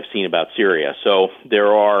ideas that I've seen about Syria. So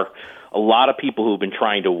there are a lot of people who've been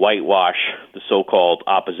trying to whitewash the so-called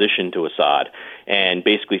opposition to Assad and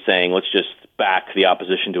basically saying, let's just back the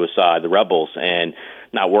opposition to Assad, the rebels, and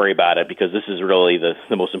not worry about it because this is really the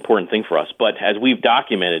most important thing for us. But as we've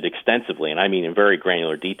documented extensively, and I mean in very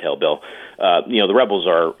granular detail, Bill, the rebels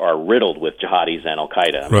are riddled with jihadis and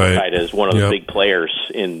Al-Qaeda. Al-Qaeda is one of the big players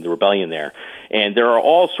in the rebellion there. And there are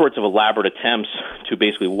all sorts of elaborate attempts to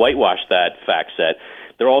basically whitewash that fact set.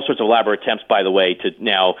 There are all sorts of elaborate attempts, by the way, to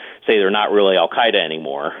now say they're not really Al-Qaeda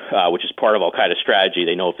anymore, which is part of Al-Qaeda's strategy.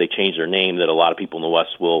 They know if they change their name that a lot of people in the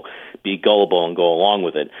West will be gullible and go along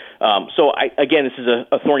with it. Again, this is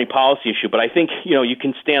a thorny policy issue, but I think, you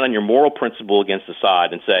can stand on your moral principle against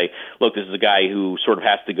Assad and say, look, this is a guy who sort of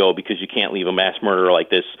has to go because you can't leave a mass murderer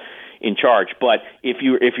like this in charge. But if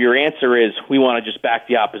your answer is we want to just back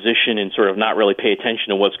the opposition and sort of not really pay attention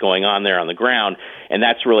to what's going on there on the ground, and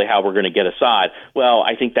that's really how we're going to get Assad, well,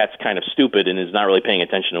 I think that's kind of stupid and is not really paying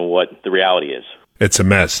attention to what the reality is. It's a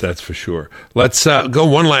mess, that's for sure. Let's go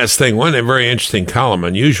one last thing. One very interesting column,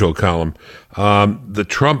 unusual column, the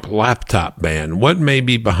Trump laptop ban. What may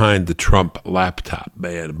be behind the Trump laptop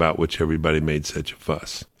ban about which everybody made such a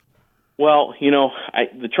fuss? Well,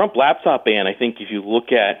 the Trump laptop ban, I think if you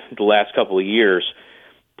look at the last couple of years,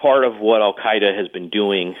 part of what Al-Qaeda has been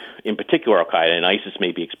doing, in particular Al-Qaeda, and ISIS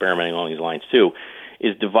may be experimenting along these lines too,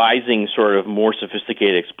 is devising sort of more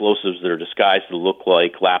sophisticated explosives that are disguised to look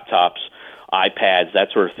like laptops, iPads, that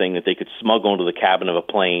sort of thing that they could smuggle into the cabin of a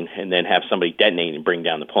plane and then have somebody detonate and bring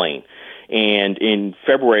down the plane. And in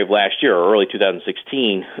February of last year, or early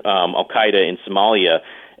 2016, Al-Qaeda in Somalia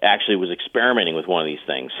actually was experimenting with one of these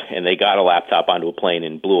things, and they got a laptop onto a plane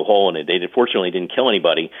and blew a hole in it. They fortunately didn't kill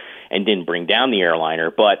anybody and didn't bring down the airliner,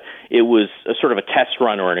 but it was a sort of a test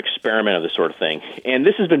run or an experiment of this sort of thing. And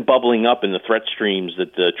this has been bubbling up in the threat streams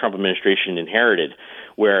that the Trump administration inherited,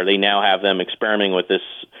 where they now have them experimenting with this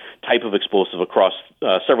type of explosive across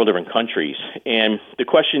several different countries. And the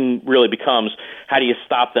question really becomes, how do you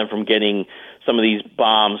stop them from getting some of these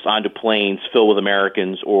bombs onto planes filled with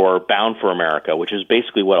Americans or bound for America, which is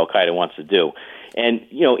basically what Al-Qaeda wants to do. And,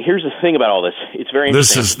 here's the thing about all this. It's very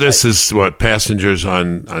interesting. This is what, passengers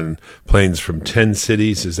on planes from 10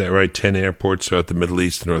 cities, is that right? 10 airports throughout the Middle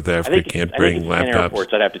East and North Africa can't bring laptops? 10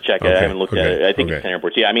 airports. I'd have to check it. I haven't looked at it. I think it's 10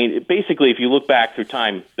 airports. Yeah, I mean, basically, if you look back through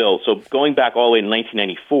time, Bill, so going back all the way to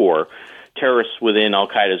 1994, terrorists within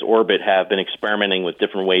Al-Qaeda's orbit have been experimenting with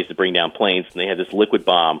different ways to bring down planes, and they had this liquid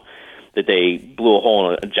bomb that they blew a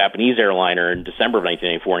hole in a Japanese airliner in December of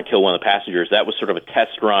 1994 and killed one of the passengers. That was sort of a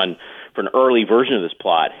test run for an early version of this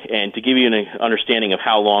plot. And to give you an understanding of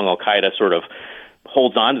how long Al-Qaeda sort of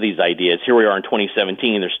holds on to these ideas, here we are in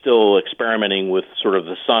 2017. They're still experimenting with sort of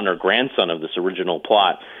the son or grandson of this original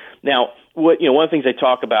plot. Now, one of the things I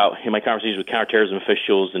talk about in my conversations with counterterrorism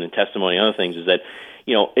officials and in testimony and other things is that,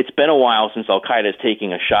 it's been a while since Al-Qaeda is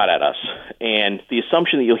taking a shot at us. And the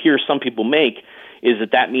assumption that you'll hear some people make is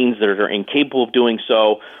that means that they're incapable of doing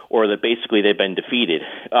so or that basically they've been defeated.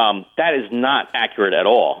 That is not accurate at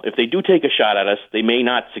all. If they do take a shot at us, they may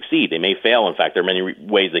not succeed. They may fail. In fact, there are many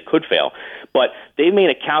ways they could fail. But they've made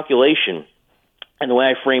a calculation, and the way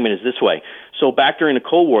I frame it is this way. So back during the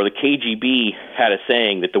Cold War, the KGB had a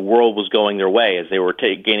saying that the world was going their way as they were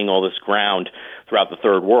gaining all this ground throughout the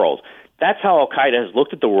Third World. that's how Al-Qaeda has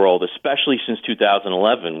looked at the world, especially since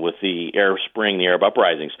 2011 with the Arab Spring, the Arab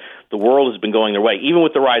uprisings. The world has been going their way, even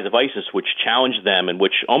with the rise of ISIS, which challenged them and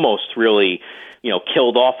which almost really,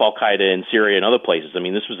 killed off Al-Qaeda in Syria and other places. I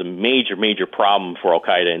mean, this was a major, major problem for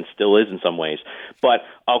Al-Qaeda and still is in some ways. But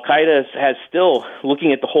Al-Qaeda has still,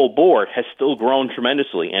 looking at the whole board, has still grown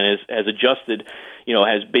tremendously and has adjusted,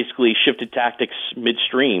 has basically shifted tactics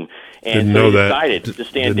midstream. And so they decided to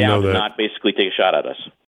stand down and not basically take a shot at us.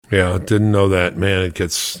 Yeah, didn't know that. Man, it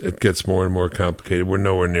gets more and more complicated. We're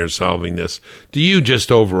nowhere near solving this. Do you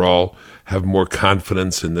just overall have more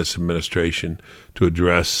confidence in this administration to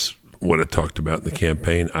address what it talked about in the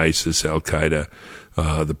campaign, ISIS, Al-Qaeda,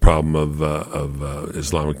 the problem of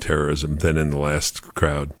Islamic terrorism, than in the last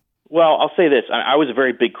crowd? Well, I'll say this. I was a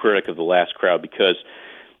very big critic of the last crowd because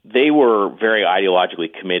they were very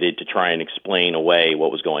ideologically committed to try and explain away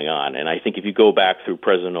what was going on. And I think if you go back through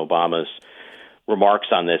President Obama's remarks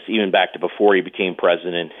on this, even back to before he became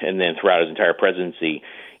president and then throughout his entire presidency,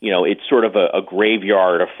 it's sort of a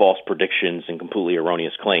graveyard of false predictions and completely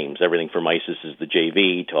erroneous claims. Everything from ISIS is the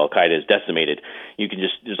JV to Al-Qaeda is decimated.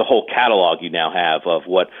 There's a whole catalog you now have of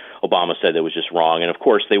what Obama said that was just wrong. And of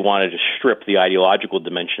course, they wanted to strip the ideological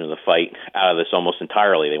dimension of the fight out of this almost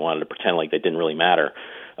entirely. They wanted to pretend like that didn't really matter.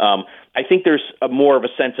 I think there's more of a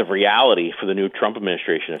sense of reality for the new Trump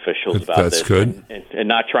administration officials about this, good. And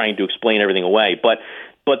not trying to explain everything away. But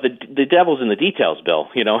the devil's in the details, Bill.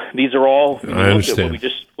 These are all. I understand.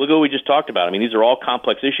 Look at what we just talked about. I mean, these are all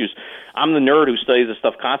complex issues. I'm the nerd who studies this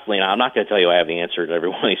stuff constantly, and I'm not going to tell you I have the answer to every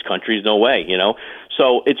one of these countries. No way.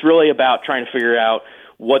 So it's really about trying to figure out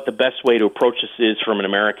what the best way to approach this is from an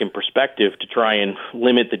American perspective to try and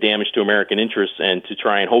limit the damage to American interests and to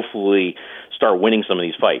try and hopefully start winning some of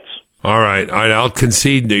these fights. All right. I'll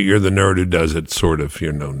concede that you're the nerd who does it, sort of.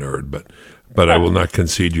 You're no nerd, but I will not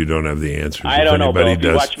concede you don't have the answers. I don't know, Bill. If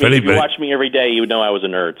you watch me every day, you would know I was a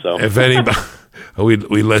nerd. So if anybody,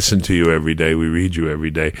 we listen to you every day. We read you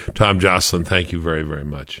every day. Tom Joscelyn, thank you very, very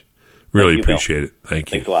much. Really appreciate it.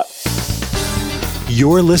 Thank you. Thanks a lot.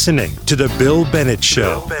 You're listening to The Bill Bennett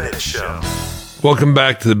Show. Welcome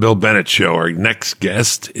back to The Bill Bennett Show. Our next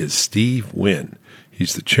guest is Steve Wynn.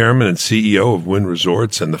 He's the chairman and CEO of Wynn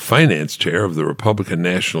Resorts and the finance chair of the Republican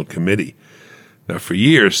National Committee. Now, for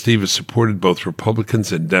years, Steve has supported both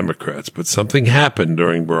Republicans and Democrats, but something happened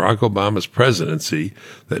during Barack Obama's presidency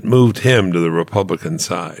that moved him to the Republican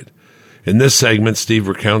side. In this segment, Steve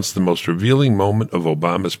recounts the most revealing moment of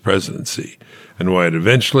Obama's presidency and why it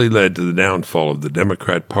eventually led to the downfall of the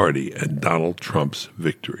Democrat Party and Donald Trump's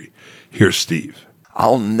victory. Here's Steve.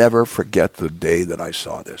 I'll never forget the day that I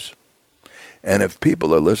saw this. And if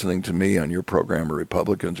people are listening to me on your program, or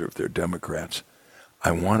Republicans, or if they're Democrats,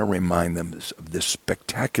 I want to remind them of this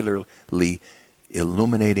spectacularly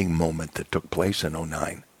illuminating moment that took place in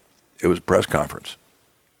 2009. It was a press conference.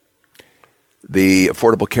 The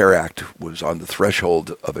Affordable Care Act was on the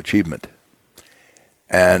threshold of achievement.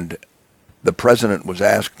 And the president was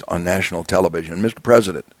asked on national television, Mr.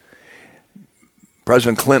 President,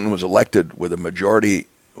 President Clinton was elected with a majority,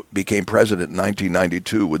 became president in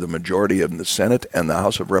 1992 with a majority in the Senate and the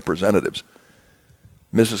House of Representatives.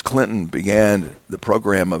 Mrs. Clinton began the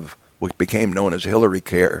program of what became known as Hillary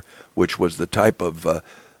Care, which was the type of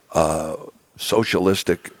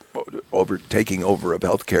socialistic taking over of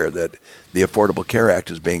health care that the Affordable Care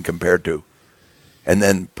Act is being compared to. And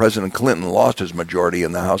then President Clinton lost his majority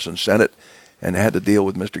in the House and Senate and had to deal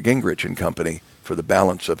with Mr. Gingrich and company for the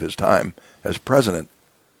balance of his time as president.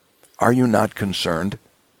 Are you not concerned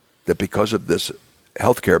that because of this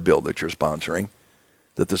health care bill that you're sponsoring,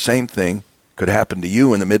 that the same thing could happen to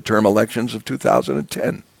you in the midterm elections of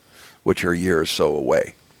 2010, which are a year or so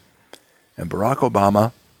away? And Barack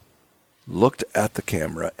Obama looked at the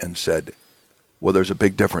camera and said, well, there's a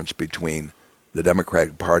big difference between the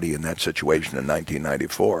Democratic Party in that situation in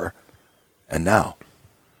 1994 and now.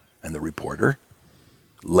 And the reporter,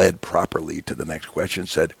 led properly to the next question,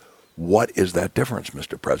 said, what is that difference,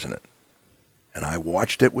 Mr. President? And I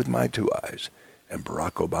watched it with my two eyes. And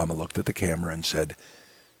Barack Obama looked at the camera and said,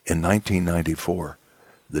 in 1994,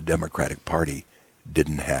 the Democratic Party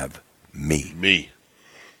didn't have me. Me.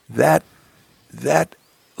 That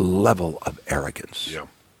level of arrogance. Yeah.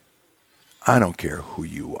 I don't care who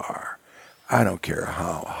you are. I don't care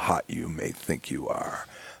how hot you may think you are.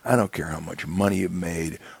 I don't care how much money you've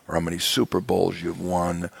made or how many Super Bowls you've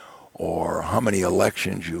won or how many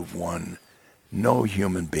elections you've won. No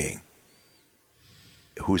human being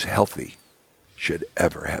who's healthy should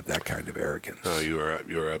ever have that kind of arrogance. No, you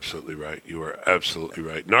are absolutely right. You are absolutely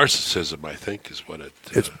right. Narcissism, I think, is what it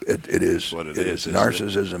is. What it is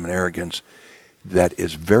narcissism and arrogance that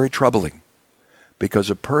is very troubling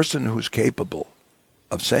Because a person who's capable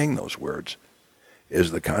of saying those words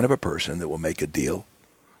is the kind of a person that will make a deal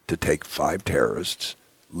to take 5 terrorists,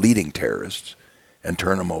 leading terrorists, and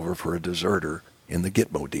turn them over for a deserter in the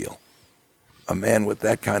Gitmo deal. A man with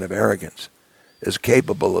that kind of arrogance is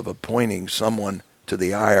capable of appointing someone to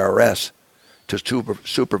the IRS to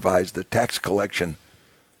supervise the tax collection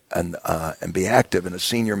and be active in a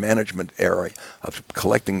senior management area of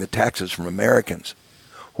collecting the taxes from Americans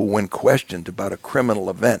who, when questioned about a criminal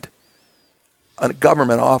event, a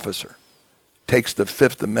government officer takes the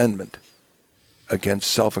Fifth Amendment against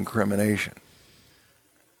self-incrimination.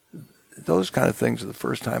 Those kind of things are the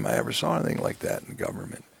first time I ever saw anything like that in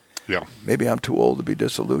government. Yeah. Maybe I'm too old to be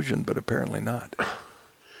disillusioned, but apparently not.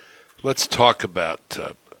 Let's talk about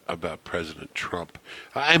President Trump.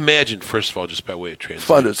 I imagine, first of all, just by way of translation.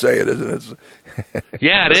 Fun to say it, isn't it?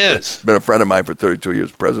 Yeah, it is. Been a friend of mine for 32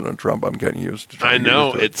 years, President Trump. I'm getting used to. I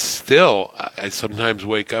know. It's still, I sometimes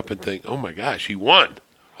wake up and think, oh my gosh, he won.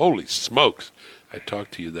 Holy smokes. I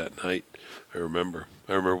talked to you that night. I remember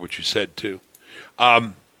what you said, too.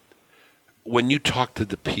 When you talk to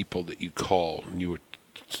the people that you call, and you were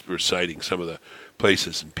reciting some of the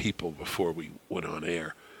places and people before we went on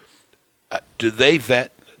air, do they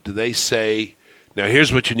vet? Do they say, now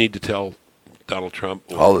here's what you need to tell Donald Trump?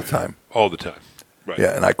 All the time. All the time. Right.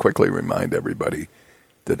 Yeah, and I quickly remind everybody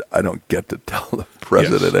that I don't get to tell the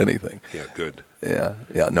president anything. Yeah, good.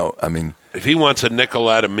 Yeah, no, I mean. If he wants a nickel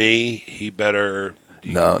out of me, he better.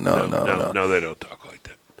 No, they don't talk like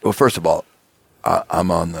that. Well, first of all, I'm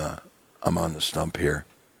on the stump here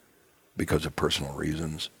because of personal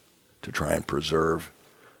reasons to try and preserve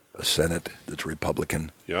a Senate that's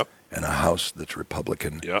Republican. Yep. And a House that's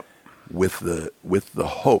Republican. Yep. With the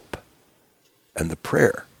hope and the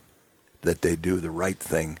prayer that they do the right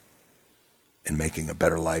thing in making a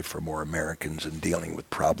better life for more Americans and dealing with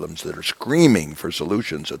problems that are screaming for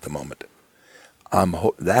solutions at the moment.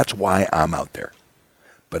 That's why I'm out there.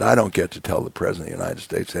 But I don't get to tell the President of the United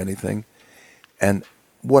States anything. And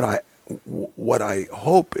what I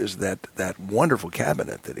hope is that wonderful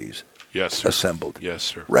cabinet that he's assembled. Yes,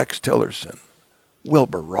 sir. Rex Tillerson,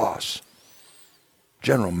 Wilbur Ross,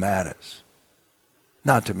 General Mattis,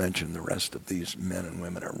 not to mention the rest of these men and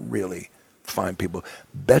women are really fine people.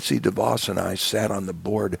 Betsy DeVos and I sat on the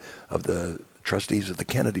board of the trustees of the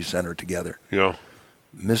Kennedy Center together. Yeah.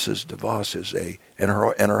 Mrs. DeVos is and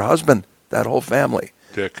her husband, that whole family,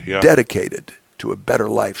 Dick, yeah. dedicated to a better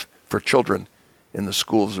life for children in the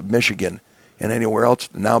schools of Michigan and anywhere else.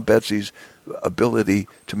 Now Betsy's ability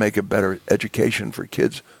to make a better education for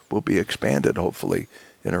kids will be expanded, hopefully,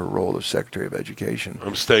 in her role as Secretary of Education.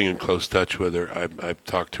 I'm staying in close touch with her. I've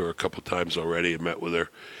talked to her a couple times already and met with her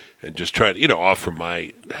and just trying to, offer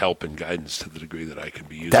my help and guidance to the degree that I can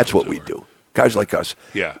be useful. That's what we do. Guys like us,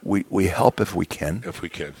 yeah, we help if we can. If we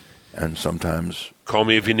can. And sometimes... Call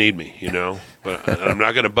me if you need me, But I'm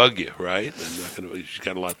not going to bug you, right? She's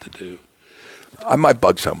got a lot to do. I might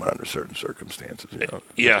bug someone under certain circumstances.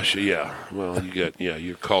 Yeah. Well,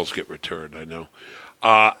 your calls get returned, I know.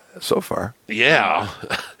 So far. Yeah.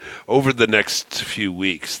 Over the next few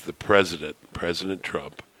weeks, the President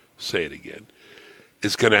Trump, say it again,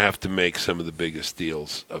 is going to have to make some of the biggest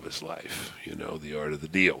deals of his life, the art of the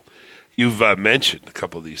deal. You've mentioned a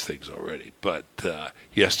couple of these things already, but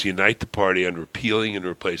he has to unite the party on repealing and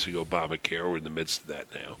replacing Obamacare. We're in the midst of that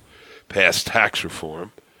now. Pass tax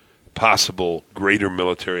reform, possible greater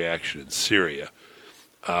military action in Syria.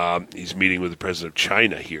 He's meeting with the president of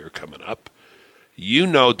China here coming up. You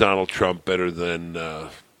know Donald Trump better than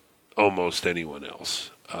almost anyone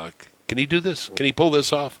else. Can he do this? Can he pull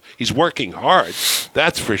this off? He's working hard,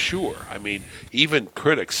 that's for sure. I mean, even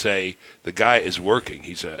critics say the guy is working.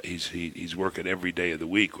 He's working every day of the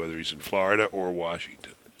week, whether he's in Florida or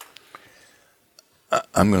Washington.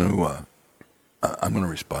 I'm going to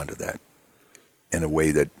respond to that in a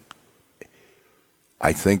way that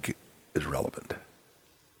I think is relevant.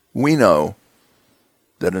 We know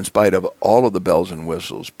that in spite of all of the bells and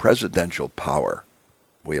whistles, presidential power,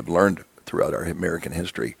 we have learned throughout our American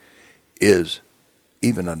history, is,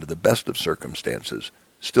 even under the best of circumstances,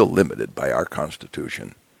 still limited by our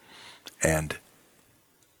Constitution. And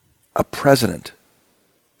a president,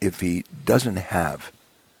 if he doesn't have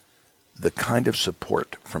the kind of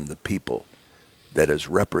support from the people that is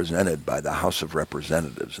represented by the House of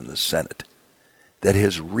Representatives and the Senate, that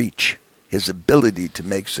his reach, his ability to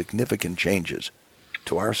make significant changes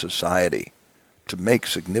to our society, to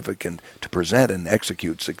present and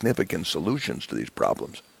execute significant solutions to these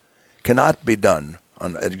problems, cannot be done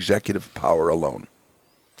on executive power alone.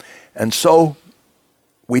 And so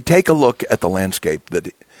we take a look at the landscape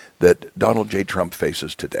that Donald J. Trump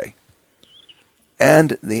faces today.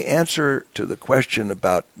 And the answer to the question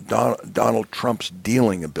about Donald Trump's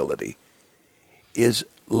dealing ability is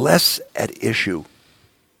less at issue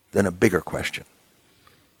than a bigger question.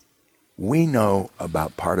 We know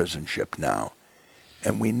about partisanship now,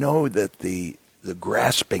 and we know that the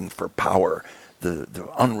grasping for power, the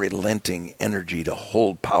unrelenting energy to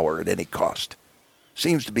hold power at any cost,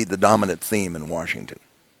 seems to be the dominant theme in Washington.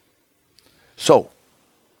 So,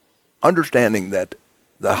 understanding that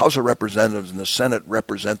the House of Representatives and the Senate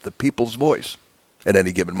represent the people's voice at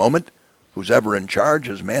any given moment, who's ever in charge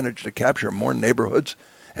has managed to capture more neighborhoods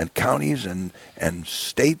and counties and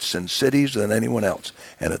states and cities than anyone else.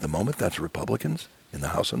 And at the moment, that's Republicans in the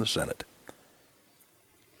House and the Senate.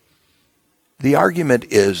 The argument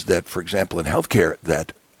is that, for example, in health care,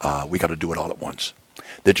 that we got to do it all at once,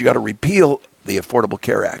 that you got to repeal the Affordable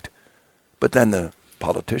Care Act. But then the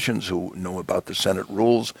politicians who know about the Senate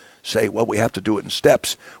rules say, well, we have to do it in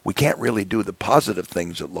steps. We can't really do the positive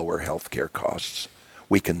things that lower health care costs.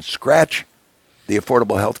 We can scratch the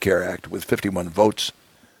Affordable Health Care Act with 51 votes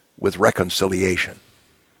with reconciliation,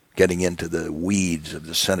 getting into the weeds of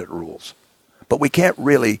the Senate rules. But we can't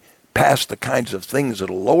really pass the kinds of things that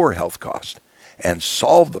will lower health costs and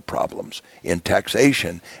solve the problems in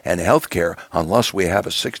taxation and health care unless we have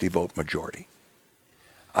a 60-vote majority.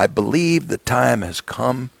 I believe the time has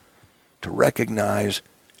come to recognize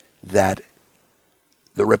that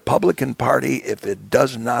the Republican Party, if it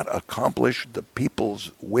does not accomplish the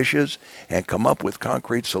people's wishes and come up with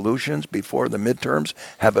concrete solutions before the midterms,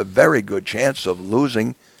 have a very good chance of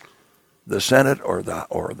losing the Senate or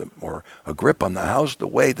a grip on the House the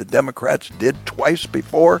way the Democrats did twice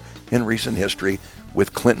before in recent history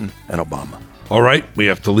with Clinton and Obama. All right, we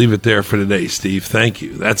have to leave it there for today, Steve. Thank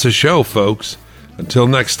you. That's a show, folks. Until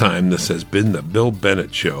next time, this has been The Bill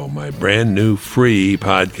Bennett Show, my brand new free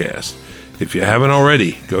podcast. If you haven't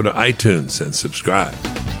already, go to iTunes and subscribe.